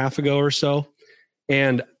year and a half ago or so.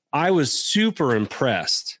 And I was super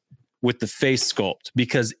impressed with the face sculpt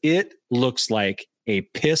because it looks like a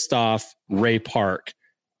pissed off Ray Park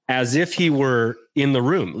as if he were in the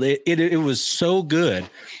room. It was so good.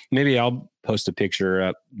 Maybe I'll post a picture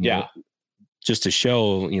up. Yeah. Just to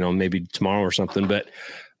show, maybe tomorrow or something. But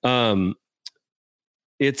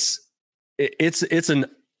it's an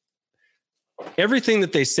everything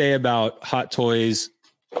that they say about Hot Toys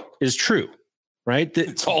is true, right?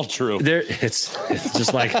 It's all true. It's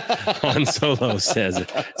just like Han Solo says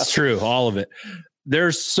it. It's true, all of it.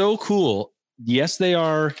 They're so cool. Yes, they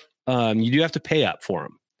are. You do have to pay up for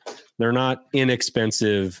them. They're not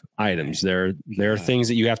inexpensive items. They're things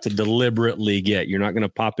that you have to deliberately get. You're not going to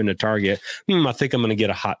pop into Target. I think I'm going to get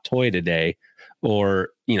a Hot Toy today, or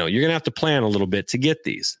you're going to have to plan a little bit to get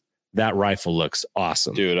these. That rifle looks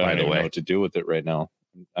awesome, Dude, I by don't the even way. know what to do with it right now.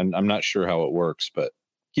 I'm not sure how it works, but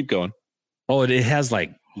keep going. Oh, it has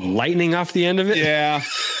like lightning off the end of it. Yeah.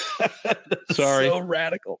 Sorry. So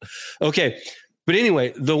radical. Okay. But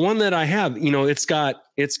anyway, the one that I have,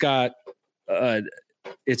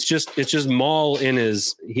 it's just Maul in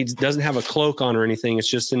his, he doesn't have a cloak on or anything. It's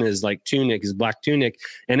just in his like tunic, his black tunic.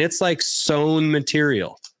 And it's like sewn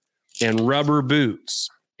material and rubber boots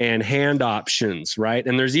and hand options, right?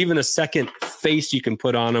 And there's even a second face you can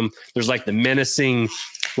put on him. There's like the menacing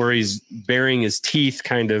where he's baring his teeth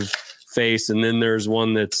kind of face. And then there's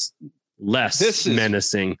one that's less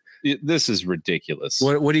menacing. This is ridiculous.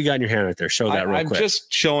 What do you got in your hand right there? Show that real I'm quick.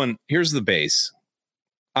 just showing. Here's the base.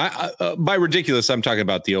 I by ridiculous, I'm talking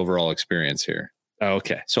about the overall experience here. Oh,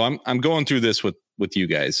 okay. So I'm going through this with you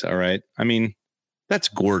guys. All right. I mean, that's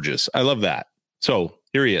gorgeous. I love that. So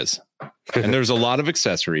here he is. And there's a lot of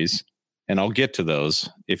accessories, and I'll get to those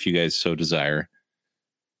if you guys so desire.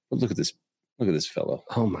 But look at this. Look at this fellow.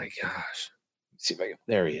 Oh my gosh. Let's see if I can.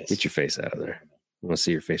 There he is. Get your face out of there. I want to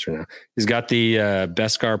see your face right now. He's got the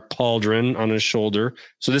Beskar pauldron on his shoulder.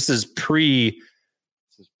 So this is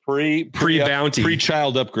pre-bounty.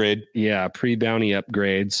 Pre-child upgrade. Yeah, pre-bounty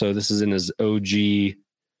upgrade. So this is in his OG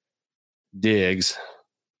digs.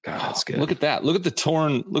 God, that's good. Look at that. Look at the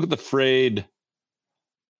torn. Look at the frayed.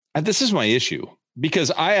 This is my issue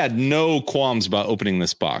because I had no qualms about opening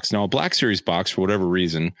this box. Now, a Black Series box, for whatever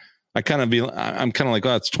reason, I'm kind of like,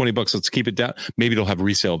 oh, it's $20. Let's keep it down. Maybe it'll have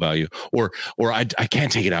resale value, or I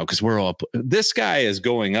can't take it out because we're all up. This guy is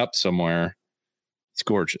going up somewhere. It's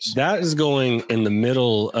gorgeous. That is going in the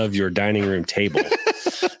middle of your dining room table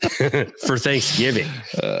for Thanksgiving.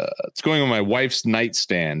 It's going on my wife's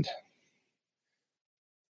nightstand.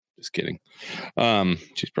 Just kidding.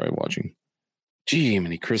 She's probably watching. Gee,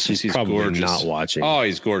 many Christmas. She's probably gorgeous. not watching. Oh,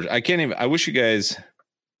 he's gorgeous. I wish you guys.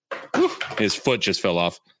 His foot just fell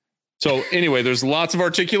off. So anyway, there's lots of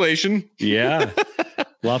articulation. Yeah.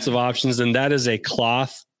 Lots of options. And that is a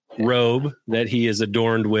cloth robe that he is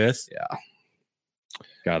adorned with. Yeah.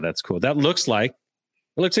 God, that's cool. It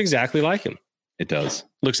looks exactly like him. It does.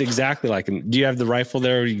 Looks exactly like him. Do you have the rifle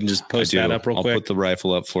there? Or you can just post that up real quick. I'll put the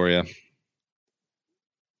rifle up for you. Let's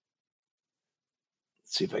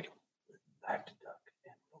see if I can back to duck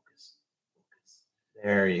and focus.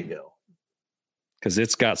 There you go. Because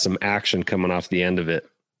it's got some action coming off the end of it,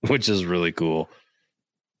 which is really cool.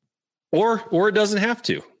 Or it doesn't have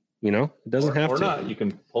to. It doesn't have to. Or not. You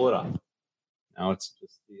can pull it off. Now it's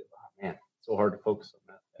just man, it's so hard to focus on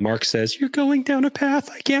that. Mark says, "You're going down a path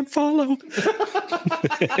I can't follow."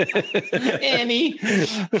 Annie,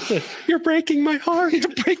 you're breaking my heart.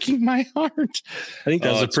 You're breaking my heart. I think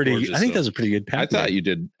that was that's gorgeous, that was a pretty good path. I thought you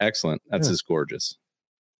did excellent. That's just gorgeous.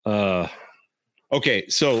 Okay,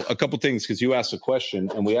 so a couple things, because you asked a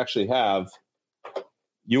question, and we actually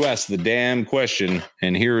you asked the damn question,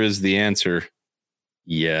 and here is the answer.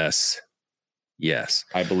 Yes.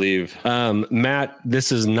 I believe. Matt,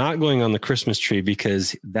 this is not going on the Christmas tree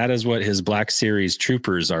because that is what his Black Series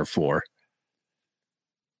troopers are for.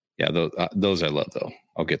 Yeah, those I love, though.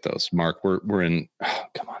 I'll get those. Mark, we're in. Oh,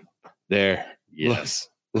 come on. There. Yes.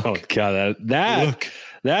 Look. Oh, God.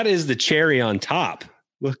 That is the cherry on top.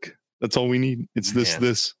 Look. That's all we need. It's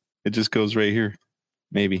this. It just goes right here.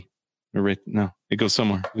 Maybe. Or right. No, it goes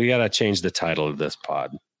somewhere. We got to change the title of this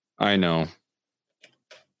pod. I know.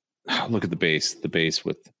 Look at the base. The base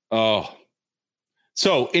with. Oh.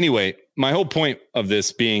 So anyway, my whole point of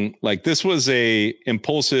this being like, this was a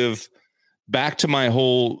impulsive, back to my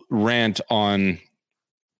whole rant on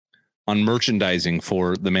merchandising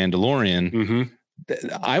for The Mandalorian. Mm-hmm.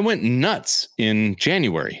 I went nuts in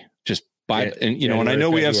January. And I know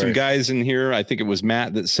we have some guys in here. I think it was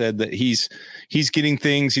Matt that said that he's getting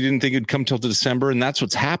things. He didn't think it'd come till December, and that's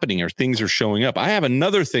what's happening. Or things are showing up. I have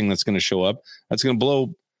another thing that's going to show up. That's going to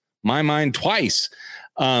blow my mind twice.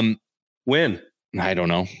 When? I don't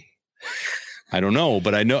know,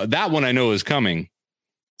 but I know that one. I know is coming.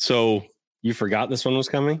 So you forgot this one was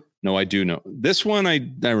coming? No, I do know this one. I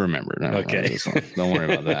remember. Okay, don't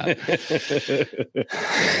worry about that.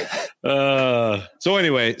 So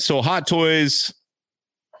anyway, Hot Toys.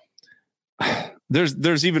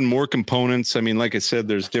 There's even more components. I mean, like I said,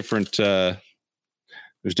 there's different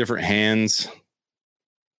hands.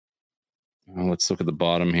 Let's look at the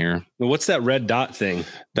bottom here. What's that red dot thing?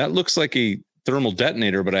 That looks like a thermal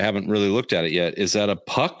detonator, but I haven't really looked at it yet. Is that a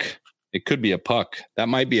puck? It could be a puck. That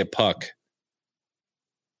might be a puck.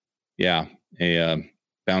 Yeah, a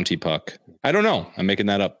bounty puck. I don't know. I'm making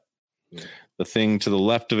that up. The thing to the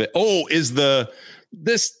left of it. Oh, is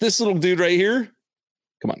this little dude right here?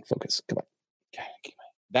 Come on, focus. Come on.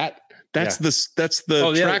 That's the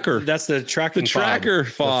tracker. Yeah, that's the tracking. The tracker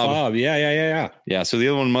fob. Yeah. Yeah. So the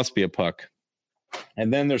other one must be a puck.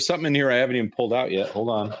 And then there's something in here I haven't even pulled out yet. Hold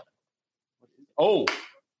on. Oh.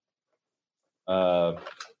 I'm gonna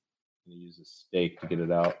use a stake to get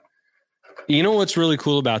it out. You know what's really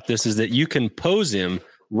cool about this is that you can pose him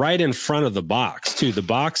right in front of the box too. The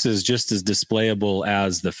box is just as displayable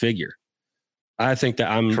as the figure. I think that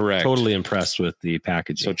I'm totally impressed with the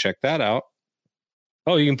packaging. So check that out.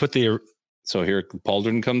 Oh, you can put so here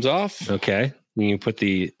Pauldron comes off. Okay. You can put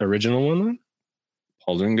the original one on.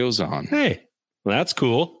 Pauldron goes on. Hey, well, that's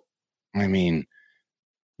cool. I mean,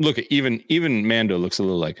 look, even Mando looks a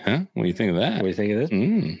little like, huh? What do you think of that? What do you think of this? What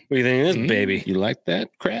do you think of this, baby? You like that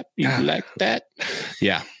crap? You like that?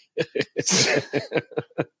 Yeah.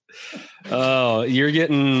 Oh, you're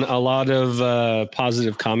getting a lot of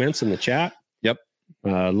positive comments in the chat. Yep.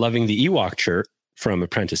 Loving the Ewok shirt from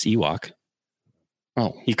Apprentice Ewok.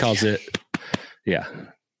 Oh, he calls it. Yeah.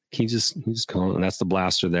 He just calling it. That's the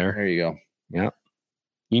blaster there. There you go. Yeah.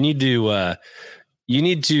 You need to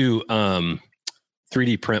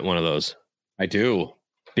 3D print one of those. I do.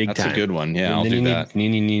 Big That's time. a good one. Yeah, and I'll do that. You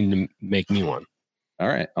need to make me one. All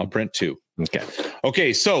right. I'll print 2.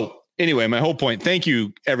 Okay. So anyway, my whole point, thank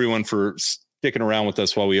you everyone for sticking around with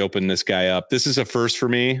us while we open this guy up. This is a first for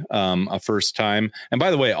me, a first time. And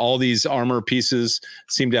by the way, all these armor pieces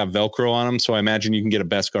seem to have Velcro on them. So I imagine you can get a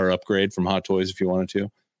Beskar upgrade from Hot Toys if you wanted to.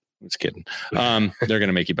 I'm just kidding. They're going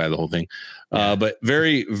to make you buy the whole thing. But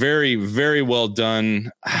very, very, very well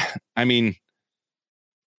done. I mean,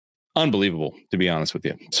 unbelievable, to be honest with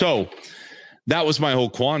you. So that was my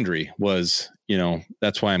whole quandary was,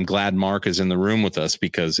 that's why I'm glad Mark is in the room with us,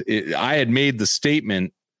 because I had made the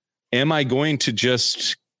statement, am I going to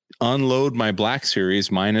just unload my Black Series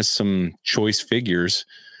minus some choice figures,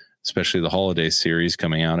 especially the holiday series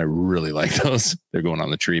coming out? I really like those. They're going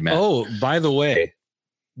on the tree, man. Oh, by the way,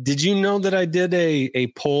 did you know that I did a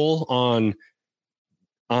poll on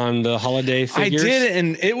the holiday figures? I did,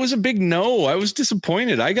 and it was a big no. I was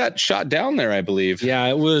disappointed. I got shot down there, I believe. Yeah,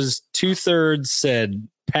 it was 2/3 said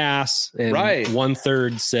pass, and Right.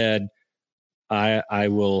 1/3 said, I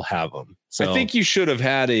will have them. So I think you should have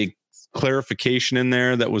had a clarification in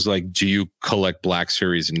there that was like, do you collect Black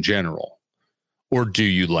Series in general? Or do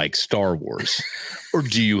you like Star Wars? Or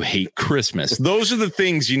do you hate Christmas? Those are the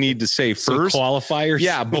things you need to say some first. qualifiers.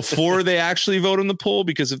 Yeah, before they actually vote in the poll,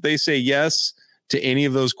 because if they say yes to any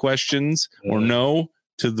of those questions or no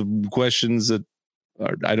to the questions that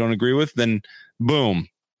I don't agree with, then boom,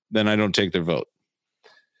 then I don't take their vote.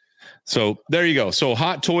 So there you go. So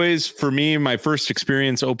Hot Toys for me, my first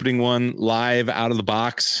experience opening one live out of the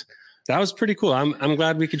box. That was pretty cool. I'm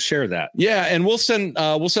glad we could share that. Yeah, and we'll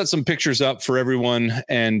set some pictures up for everyone,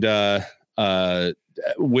 and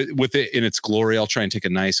with it in its glory, I'll try and take a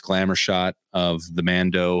nice glamour shot of the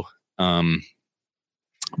Mando.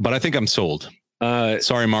 But I think I'm sold.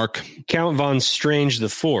 Sorry, Mark. Count Von Strange the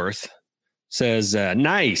Fourth says,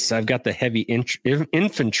 nice. I've got the heavy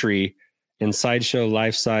infantry and sideshow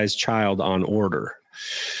life-size child on order.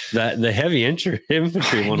 That the heavy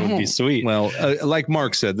infantry one would be sweet. Well, like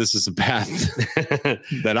Mark said, this is a path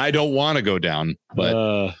that I don't want to go down,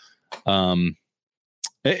 but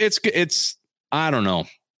it's I don't know.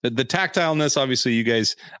 The tactileness, obviously, you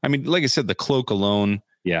guys, I mean, like I said, the cloak alone,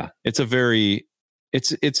 yeah, it's an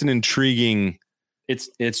intriguing. It's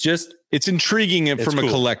intriguing from cool. a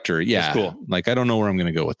collector. Yeah. It's cool. Like, I don't know where I'm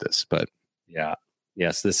going to go with this, but yeah.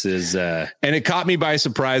 Yes, this is, and it caught me by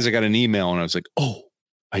surprise. I got an email and I was like, oh,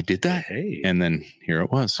 I did that. Hey, and then here it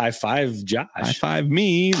was. High five, Josh. High five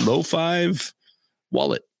me, low five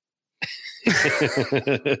wallet.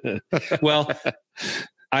 Well,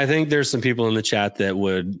 I think there's some people in the chat that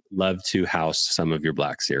would love to house some of your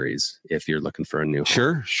Black Series if you're looking for a new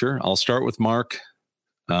home. Sure. I'll start with Mark,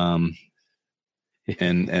 and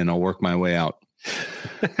I'll work my way out.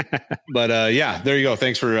 But yeah, there you go.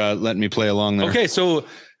 Thanks for letting me play along there. Okay, so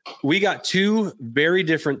we got two very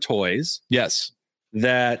different toys. Yes.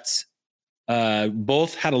 That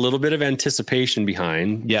both had a little bit of anticipation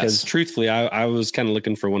behind. Yes. Because truthfully, I was kind of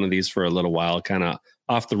looking for one of these for a little while, kind of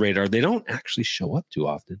off the radar. They don't actually show up too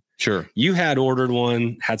often. Sure. You had ordered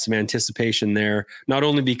one, had some anticipation there, not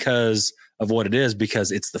only because of what it is,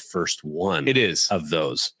 because it's the first one. It is. Of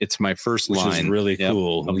those. It's my first Which line. is really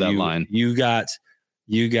cool. Of that line. You got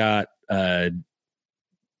I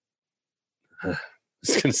was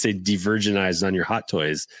going to say de-virginized on your Hot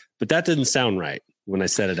Toys, but that didn't sound right when I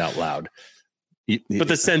said it out loud. But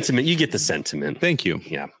the sentiment, you get the sentiment. Thank you.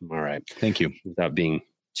 Yeah. All right. Thank you. Without being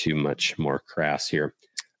too much more crass here.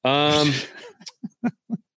 I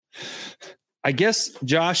guess,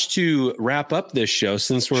 Josh, to wrap up this show,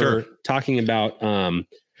 since we're talking about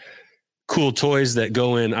cool toys that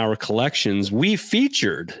go in our collections, we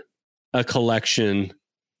featured a collection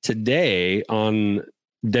today on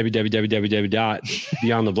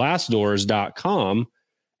www.beyondtheblastdoors.com,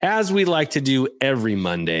 as we like to do every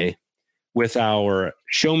Monday with our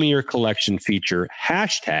Show Me Your Collection feature,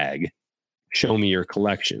 hashtag Show Me Your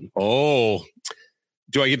Collection. Oh,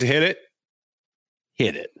 do I get to hit it?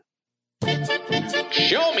 Hit it.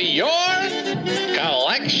 Show me your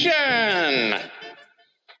collection.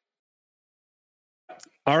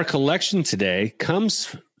 Our collection today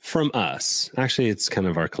comes from us. Actually, it's kind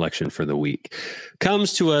of our collection for the week.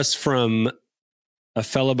 Comes to us from a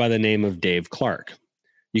fellow by the name of Dave Clark.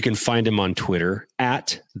 You can find him on Twitter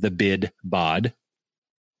at TheBidBod,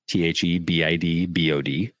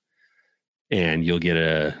 TheBidBod, and you'll get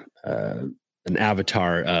an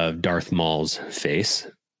avatar of Darth Maul's face.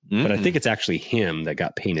 But I think it's actually him that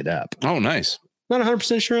got painted up. Oh, nice. Not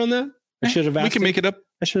 100% sure on that. I should have asked. We can make it up.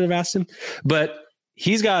 I should have asked him. But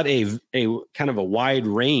he's got a kind of a wide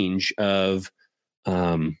range of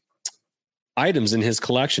items in his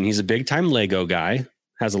collection. He's a big time Lego guy,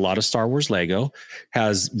 has a lot of Star Wars Lego,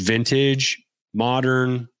 has vintage,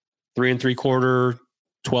 modern, 3 3/4,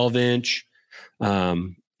 12-inch.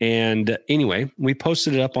 And anyway, we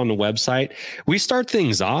posted it up on the website. We start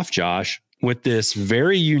things off, Josh, with this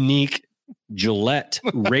very unique Gillette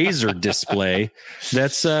razor display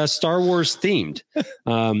that's Star Wars themed,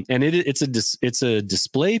 and it's a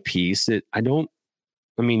display piece. You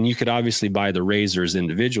could obviously buy the razors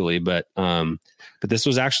individually, but this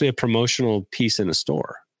was actually a promotional piece in a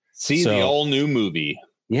store. The all new movie.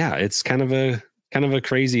 Yeah, it's kind of a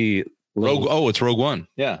crazy Rogue. Oh, it's Rogue One.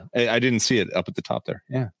 Yeah, I didn't see it up at the top there.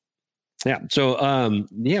 Yeah. So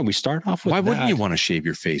we start off with. Why wouldn't you want to shave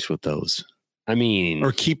your face with those? I mean,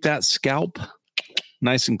 or keep that scalp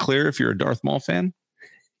nice and clear if you're a Darth Maul fan,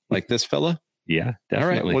 like this fella. Yeah,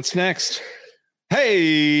 definitely. All right, what's next?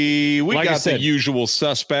 Hey, we got the usual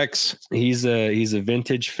suspects. He's a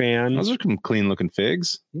vintage fan. Those are some clean looking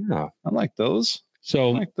figs. Yeah, I like those.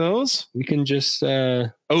 So Like those? we can just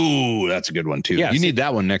Oh, that's a good one too. Yeah, you so- need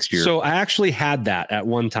that one next year. So I actually had that at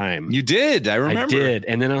one time. You did. I remember. I did.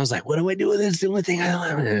 And then I was like, what do I do with this? The only thing I don't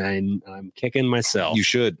have. And I'm kicking myself. You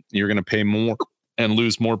should. You're going to pay more and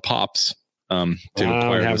lose more pops. To I don't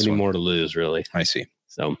acquire have this any one. more to lose, really. I see.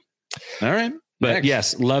 So, All right. but Next.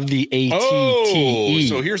 yes, love the ATTE. Oh,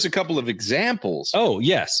 so here's a couple of examples. Oh,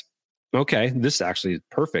 yes. Okay. This actually is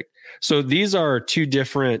perfect. So these are two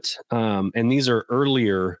different, and these are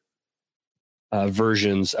earlier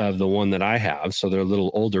versions of the one that I have. So they're a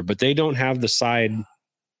little older, but they don't have the side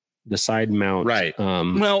mount. Right.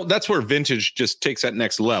 Well, that's where vintage just takes that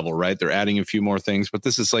next level, right? They're adding a few more things, but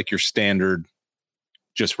this is like your standard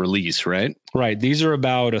just release, right? Right. These are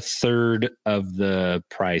about a third of the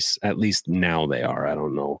price. At least now they are. I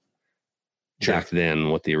don't know back then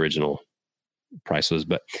what the original price was,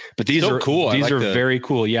 but these Still are cool. I These like are the very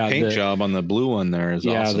cool. Yeah. Paint job on the blue one there is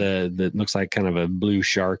awesome. the looks like kind of a blue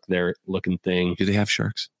shark there looking thing. Do they have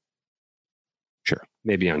sharks? Sure.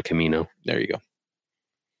 Maybe on Camino, There you go.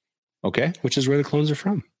 Okay. which is where the clones are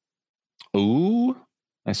from. Ooh,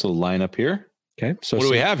 nice little lineup here. Okay. So What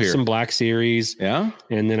do we have here? Some Black Series. Yeah.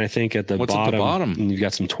 And then I think at the What's at the bottom, bottom? you've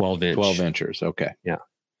got some 12-inch. 12 inchers. Okay. Yeah.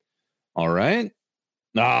 All right.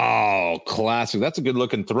 Oh, classic. That's a good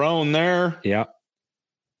looking throne there. Yeah.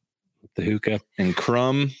 The hookah. And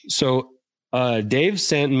crumb. So Dave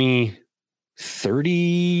sent me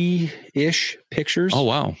 30-ish pictures. Oh,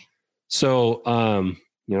 wow. So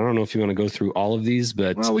I don't know if you want to go through all of these,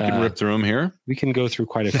 but Well, we can rip through them here. we can go through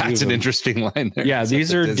quite a few. That's of an them. interesting line there. Yeah, That's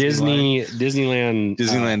these a are line. Disneyland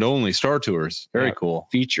Disneyland only Star Tours. Very yeah. cool.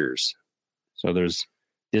 features. So there's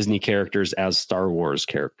Disney characters as Star Wars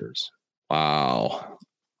characters. Wow.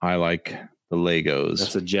 I like the Legos.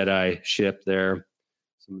 That's a Jedi ship there.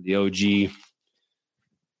 Some of the OG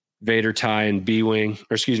Vader tie and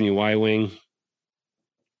Y-wing.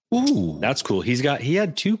 Ooh. That's cool. He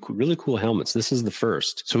had two really cool helmets. This is the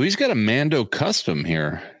first. So he's got a Mando custom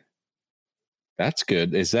here. That's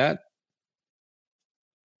good. Is that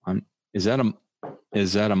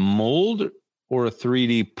a mold or a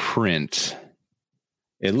 3D print?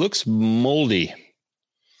 It looks moldy.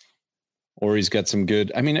 Or he's got some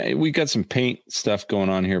good. I mean, we got some paint stuff going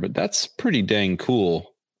on here, but that's pretty dang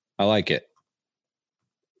cool. I like it.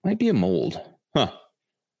 Might be a mold. Huh.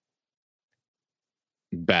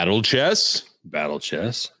 Battle chess.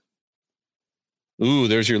 Ooh,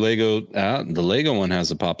 there's your Lego. The Lego one has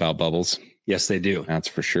the pop out bubbles. Yes, they do. That's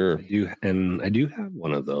for sure. I do have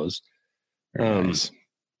one of those. Very nice.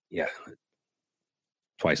 Yeah.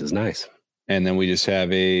 Twice as nice. And then we just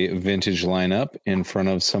have a vintage lineup in front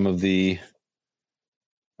of some of the.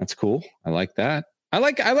 That's cool. I like that. I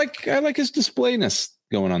like his displayness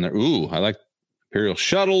going on there. Ooh, I like Imperial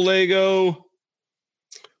Shuttle Lego.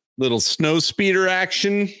 Little snow speeder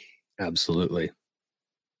action. Absolutely.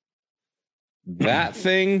 That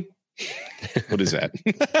thing. What is that?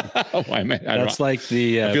 Why am I? That's like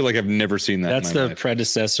the. I feel like I've never seen that. That's in my the life.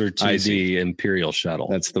 predecessor to I see. the Imperial Shuttle.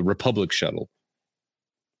 That's the Republic shuttle.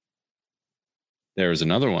 There's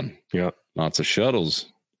another one. Yeah. Lots of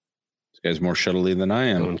shuttles. This guy's more shuttly than I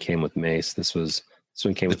That am. one came with Mace. This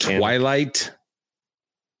one came The with Cannon. Twilight.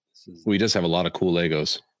 This is- We just have a lot of cool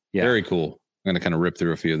Legos. Yeah, Very cool. I'm going to kind of rip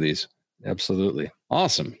through a few of these. absolutely.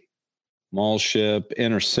 Awesome. Mall ship,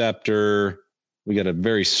 interceptor. We got a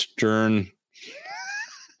very stern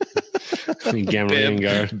Gamma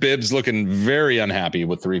Guard. Bib's looking very unhappy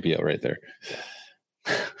with 3PO right there.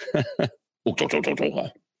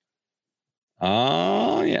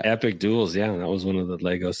 Oh, yeah. Epic Duels. Yeah, that was one of the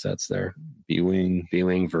Lego sets there. B-Wing.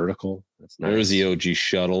 B-Wing vertical. That's nice. There's the OG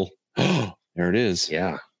shuttle. There it is.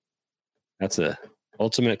 Yeah. That's a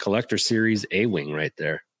Ultimate Collector Series A-Wing right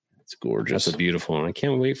there. It's gorgeous. That's a beautiful one. I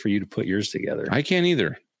can't wait for you to put yours together. I can't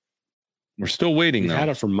either. We're still waiting, We though. had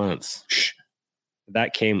it for months. Shh.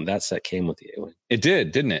 That set came with the A-Wing. It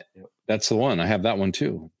did, didn't it? Yep. That's the one. I have that one,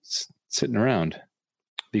 too. It's sitting around.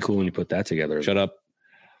 Be cool when you put that together. Shut up.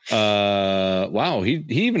 Wow. He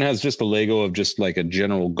even has just a Lego of just like a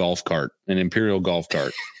general golf cart, an Imperial golf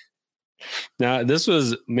cart. Now, this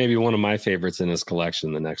was maybe one of my favorites in his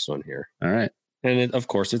collection, the next one here. All right. And of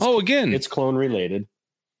course, it's Again. it's clone related.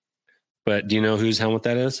 But do you know whose helmet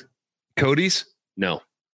that is? Cody's. No.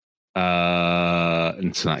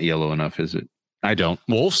 It's not yellow enough, is it? I don't.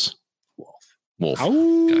 Wolf's? Wolf.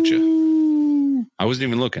 Ow. Gotcha. I wasn't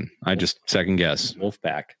even looking. I just second guess.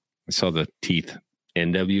 Wolfpack. I saw the teeth.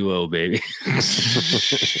 NWO, baby.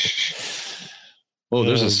 Oh,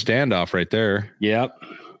 there's a standoff right there. Yep.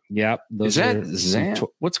 Is that Zam?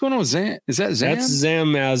 What's going on with Zam? Is that Zam? That's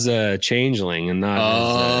Zam as a changeling and not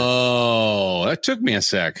Oh, that took me a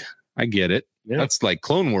sec. I get it. Yeah. That's like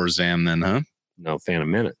Clone Wars Zam then, huh? No, Phantom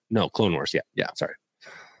Menace. No, Clone Wars. Yeah. Sorry.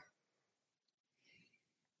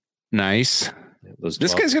 Nice. Yeah, those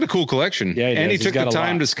This 12. guy's got a cool collection. Yeah, he and does. he He's took the got a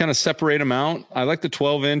time lot. to kind of separate them out. I like the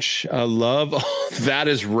 12-inch Love. Oh, that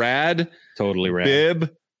is rad. Totally rad.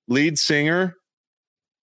 Bib, lead singer.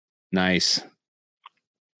 Nice.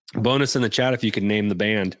 Bonus in the chat if you can name the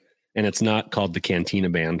band, and it's not called the Cantina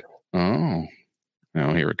Band. Oh,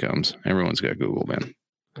 here it comes. Everyone's got Google, man.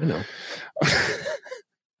 I know.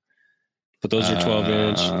 But those are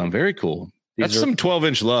 12-inch. Very cool. These That's are- some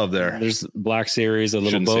 12-inch love there. There's Black Series, a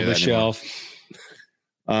little Shouldn't say Boba that anymore. shelf.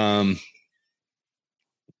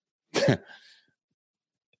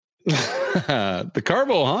 The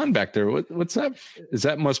Carbo Han back there. What's that? Is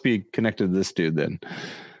that must be connected to this dude then?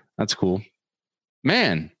 That's cool.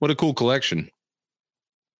 Man, what a cool collection.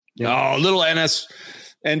 Yeah. Oh, little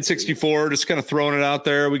N64, just kind of throwing it out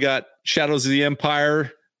there. We got Shadows of the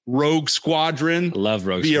Empire, Rogue Squadron, I love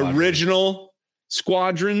Rogue the Squadron. original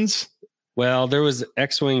Squadrons. Well, there was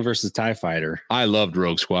X-Wing versus TIE Fighter. I loved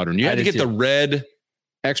Rogue Squadron. You I had to did get the too. red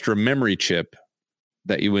extra memory chip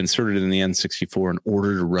that you inserted in the N64 in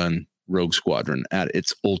order to run Rogue Squadron at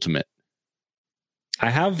its ultimate I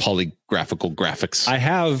have polygraphical graphics.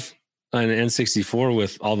 an N64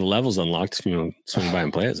 with all the levels unlocked if you want to swing by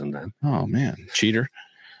and play it sometime. Oh man, cheater.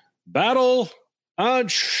 Battle at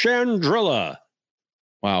Chandrilla.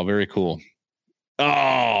 Wow, very cool.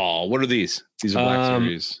 Oh, what are these? These are Black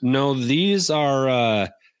Series. No, these are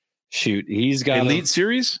shoot. He's got Elite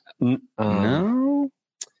Series? No.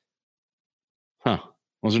 Huh.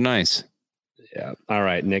 Those are nice. Yeah. All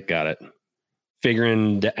right, Nick got it.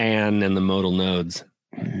 Figuring the Ann and the modal nodes.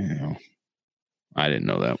 Yeah. I didn't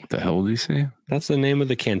know that. What the hell did he say? That's the name of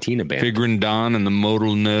the Cantina Band. Figuring Don and the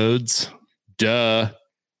modal nodes. Duh.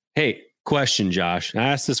 Hey, question, Josh. I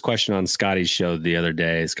asked this question on Scotty's show the other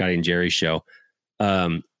day, Scotty and Jerry's show.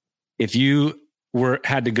 If you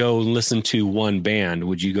had to go listen to one band,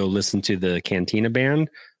 would you go listen to the Cantina Band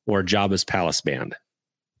or Jabba's Palace Band?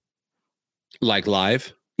 Like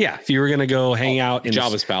live? Yeah, if you were going to go hang out in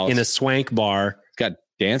Jabba's Palace. in a swank bar. It's got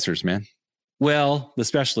dancers, man. Well, the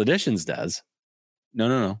special editions does.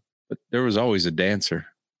 No. But there was always a dancer.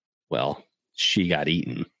 Well, she got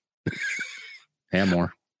eaten. And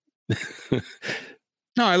more.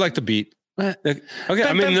 No, I like the beat. Okay,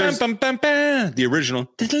 I mean, there's, the original.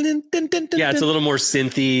 yeah, it's a little more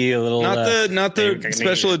synthy, a little not the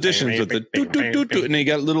special editions with the doot, doot, doot, doot, and they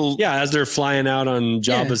got little as they're flying out on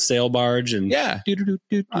Jabba's sail barge and I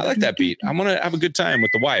like that beat. I'm gonna have a good time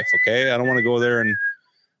with the wife. Okay, I don't want to go there and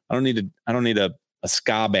I don't need a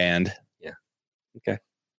ska band. Yeah. Okay.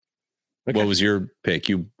 What was your pick?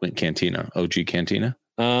 You went Cantina, OG Cantina.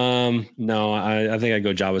 No, I think I'd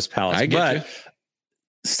go Jabba's Palace. I get you.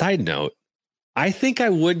 Side note, I think I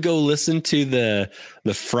would go listen to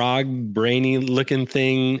the frog brainy looking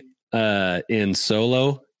thing in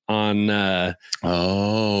Solo on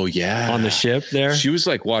Oh yeah, on the ship there. She was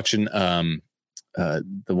like watching the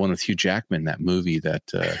one with Hugh Jackman, that movie that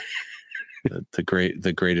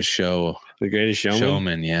the greatest show, The Greatest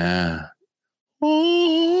Showman. Yeah.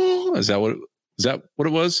 Oh, is that what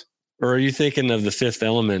it was? Or are you thinking of the Fifth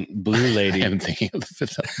Element Blue Lady? I'm thinking of the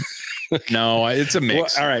Fifth Element. No, it's a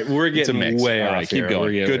mix. Well, all right, we're It's a getting mix. way All off right, keep here. going.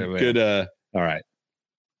 We're getting way- Good. All right.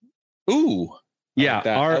 Ooh. Yeah.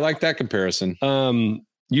 I like that comparison.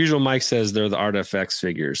 Usual Mike says they're the Artifacts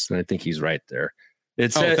figures, and I think he's right there.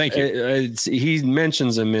 It's thank you. He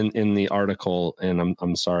mentions them in the article, and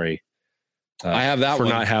I'm sorry. I have that for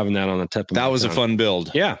one. not having that on the tip of That my was a tongue. fun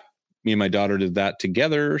build. Yeah. Me and my daughter did that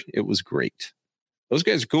together. It was great. Those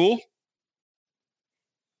guys are cool.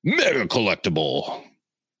 Mega collectible.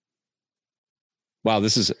 Wow,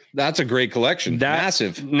 that's a great collection.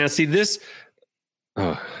 Massive. Now see this.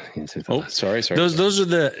 Oh, Sorry. Those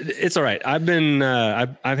are it's all right. I've been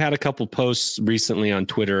I've had a couple posts recently on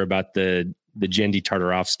Twitter about the Jendi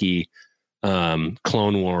Tartarovsky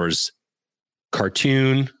Clone Wars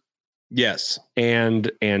cartoon. Yes.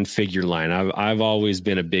 And figure line. I've always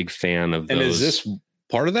been a big fan of those. And is this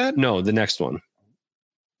part of that? No, the next one.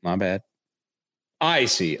 My bad. I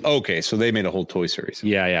see. Okay, so they made a whole toy series.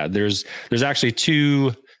 Yeah. There's actually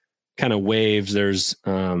two kind of waves. There's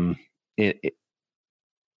And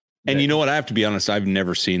you know what? I have to be honest. I've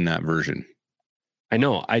never seen that version. I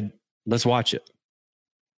know. Let's watch it.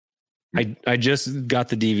 I just got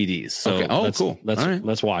the DVDs. So okay. Oh, cool.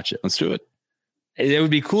 Let's watch it. Let's do it. It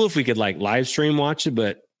would be cool if we could like live stream watch it,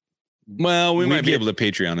 but Well, we might be able to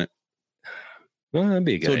Patreon it. Well, that'd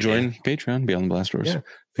be a good So idea. join Patreon, Beyond the Blast Doors. Yeah.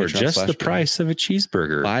 For just the price of a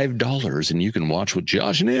cheeseburger. $5, and you can watch with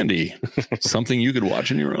Josh and Andy. Something you could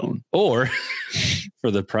watch on your own. Or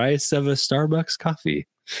for the price of a Starbucks coffee.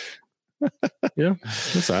 That's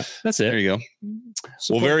it. There you go.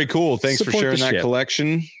 Well, very cool. Thanks for sharing that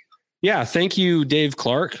collection. Yeah, thank you, Dave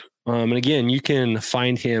Clark. And again, you can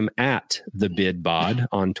find him at the BidBod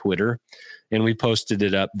on Twitter. And we posted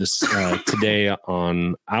it up this today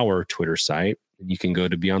on our Twitter site. You can go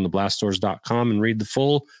to beyondtheblastdoors.com and read the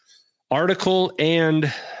full article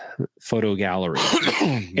and photo gallery.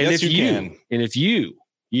 Yes, you can. And if you,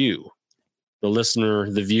 the listener,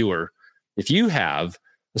 the viewer, if you have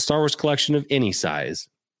a Star Wars collection of any size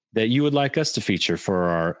that you would like us to feature for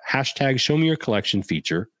our hashtag Show Me Your Collection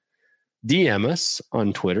feature, DM us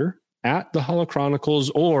on Twitter at the Holochronicles,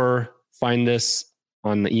 or find us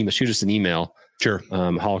on the email. Shoot us an email. Sure.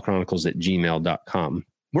 holochronicles@gmail.com.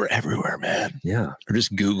 We're everywhere, man. Yeah. Or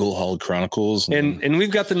just Google Holochronicles. And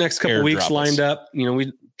we've got the next couple weeks lined up.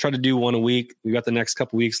 We try to do one a week. We've got the next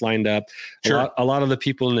couple weeks lined up. Sure. A lot of the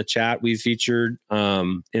people in the chat we've featured.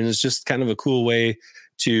 And it's just kind of a cool way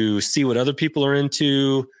to see what other people are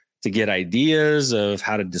into, to get ideas of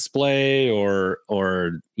how to display or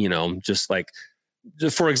just like,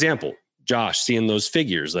 for example, Josh, seeing those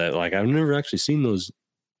figures that I've never actually seen those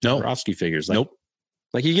Swarovski figures. Nope.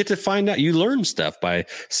 Like you get to find out, you learn stuff by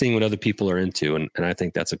seeing what other people are into. And I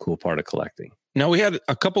think that's a cool part of collecting. Now, we had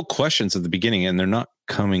a couple questions at the beginning and they're not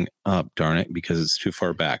coming up, darn it, because it's too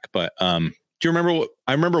far back. But do you remember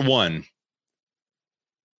I remember one.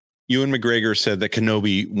 Ewan McGregor said that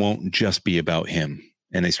Kenobi won't just be about him,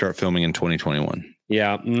 and they start filming in 2021.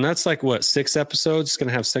 Yeah. And that's 6 episodes. It's going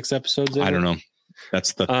to have 6 episodes. I don't know.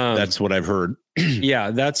 That's what I've heard.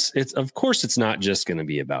 Yeah. Of course it's not just going to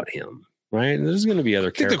be about him. Right. There's going to be other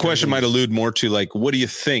characters. I think the question might allude more to what do you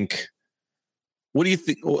think? What do you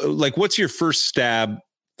think? What's your first stab,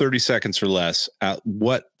 30 seconds or less, at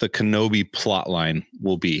what the Kenobi plot line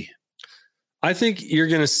will be? I think you're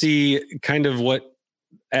going to see kind of what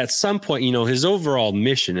at some point, his overall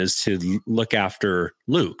mission is to look after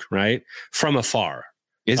Luke, right? From afar.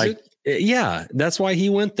 Is it? Yeah. That's why he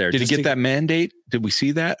went there. Did he get that mandate? Did we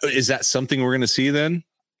see that? Is that something we're going to see then?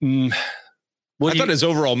 Well, I thought his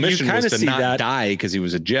overall mission was to not die because he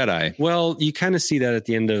was a Jedi. Well, you kind of see that at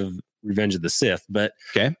the end of Revenge of the Sith, but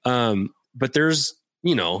okay. But there's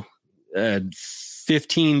 15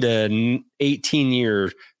 to 18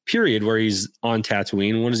 year period where he's on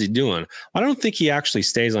Tatooine. What is he doing? I don't think he actually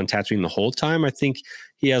stays on Tatooine the whole time. I think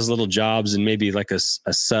he has little jobs and maybe a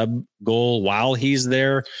sub goal while he's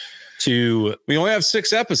there. We only have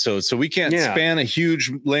 6 episodes, so we can't span a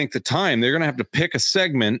huge length of time. They're going to have to pick a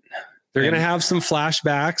segment. They're going to have some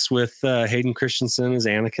flashbacks with Hayden Christensen as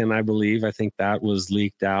Anakin, I believe. I think that was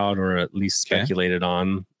leaked out or at least speculated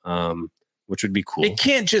on, which would be cool. It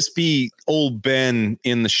can't just be old Ben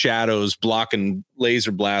in the shadows blocking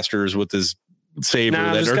laser blasters with his saber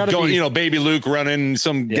baby Luke running.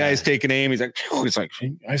 Some guy's taking aim. He's like,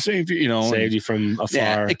 I saved you, saved you from afar.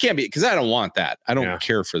 Yeah, it can't be, because I don't want that. I don't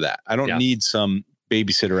care for that. I don't need some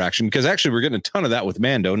babysitter action, because actually we're getting a ton of that with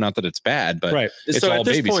Mando. Not that it's bad, but it's all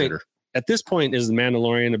babysitter. At this point, is the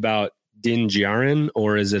Mandalorian about Din Djarin,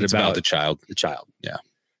 or is it about the child? The child. Yeah.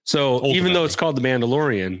 So ultimately, even though it's called the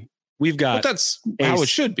Mandalorian, we've got that's how it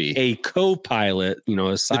should be. A co-pilot,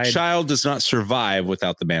 a side. The child does not survive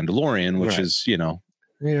without the Mandalorian, which is,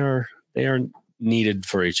 they are needed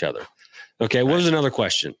for each other. Okay. What was another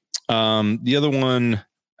question? The other one,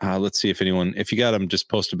 let's see if you got them, just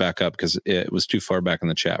post it back up, because it was too far back in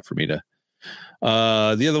the chat for me to.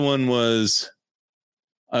 The other one was.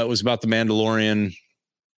 It was about the Mandalorian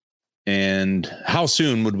and how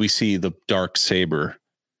soon would we see the dark saber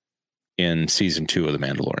in season 2 of the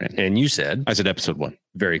Mandalorian? And you said, I said episode 1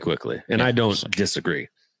 very quickly. And I don't disagree.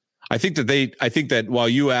 I think that while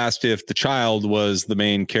you asked if the child was the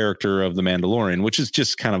main character of the Mandalorian, which is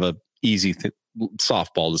just kind of a easy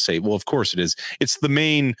softball to say, well, of course it is. It's the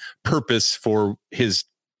main purpose for his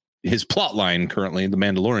plot line currently, the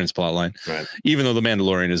Mandalorian's plot line, right? Even though the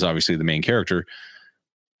Mandalorian is obviously the main character.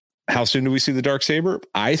 How soon do we see the darksaber?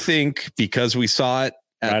 I think because we saw it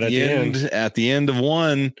at the end of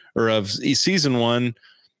 1 or of season 1.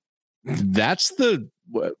 That's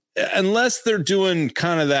unless they're doing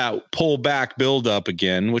kind of that pull back build up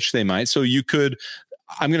again, which they might. So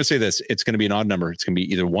I'm going to say this: it's going to be an odd number. It's going to be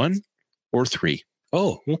either 1 or 3.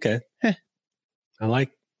 Oh, okay. I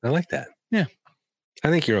like that. Yeah, I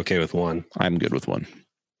think you're okay with 1. I'm good with 1.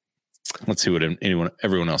 Let's see what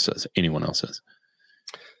everyone else says. Anyone else says.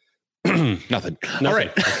 Nothing. All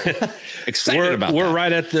right. Excited about we're that.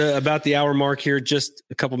 right at about the hour mark here, just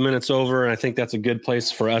a couple minutes over. And I think that's a good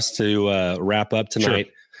place for us to wrap up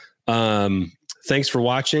tonight. Sure. Thanks for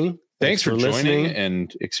watching. Thanks for listening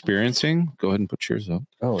and experiencing. Go ahead and put yours up.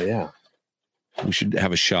 Oh, yeah. We should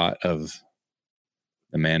have a shot of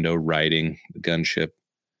the Mando riding the gunship.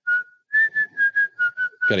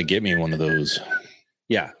 Got to get me one of those.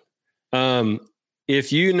 Yeah.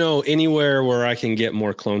 If you know anywhere where I can get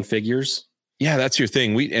more clone figures. Yeah, that's your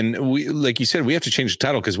thing. We like you said, we have to change the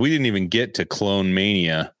title because we didn't even get to Clone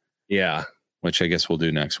Mania. Yeah. Which I guess we'll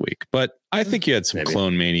do next week. But I think you had some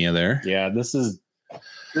Clone Mania there. Yeah, this is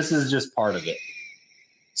just part of it.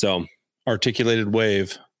 So, Articulated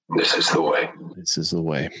Wave. This is the way. This is the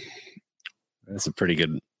way. That's a pretty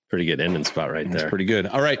good ending spot right there. That's pretty good.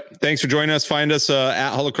 All right. Thanks for joining us. Find us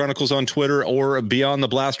at Holochronicles on Twitter or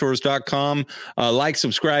beyondtheblastdoors.com. Like,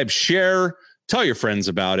 subscribe, share, tell your friends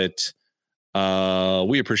about it.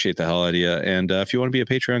 We appreciate the hell out of you. And if you want to be a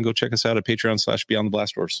Patreon, go check us out at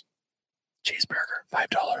Patreon/BeyondTheBlastdoors. Cheeseburger,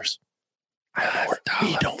 $5.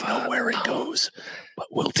 We don't know where it goes, but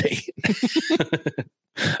we'll take it.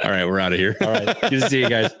 All right, we're out of here. All right. Good to see you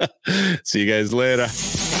guys. See you guys later.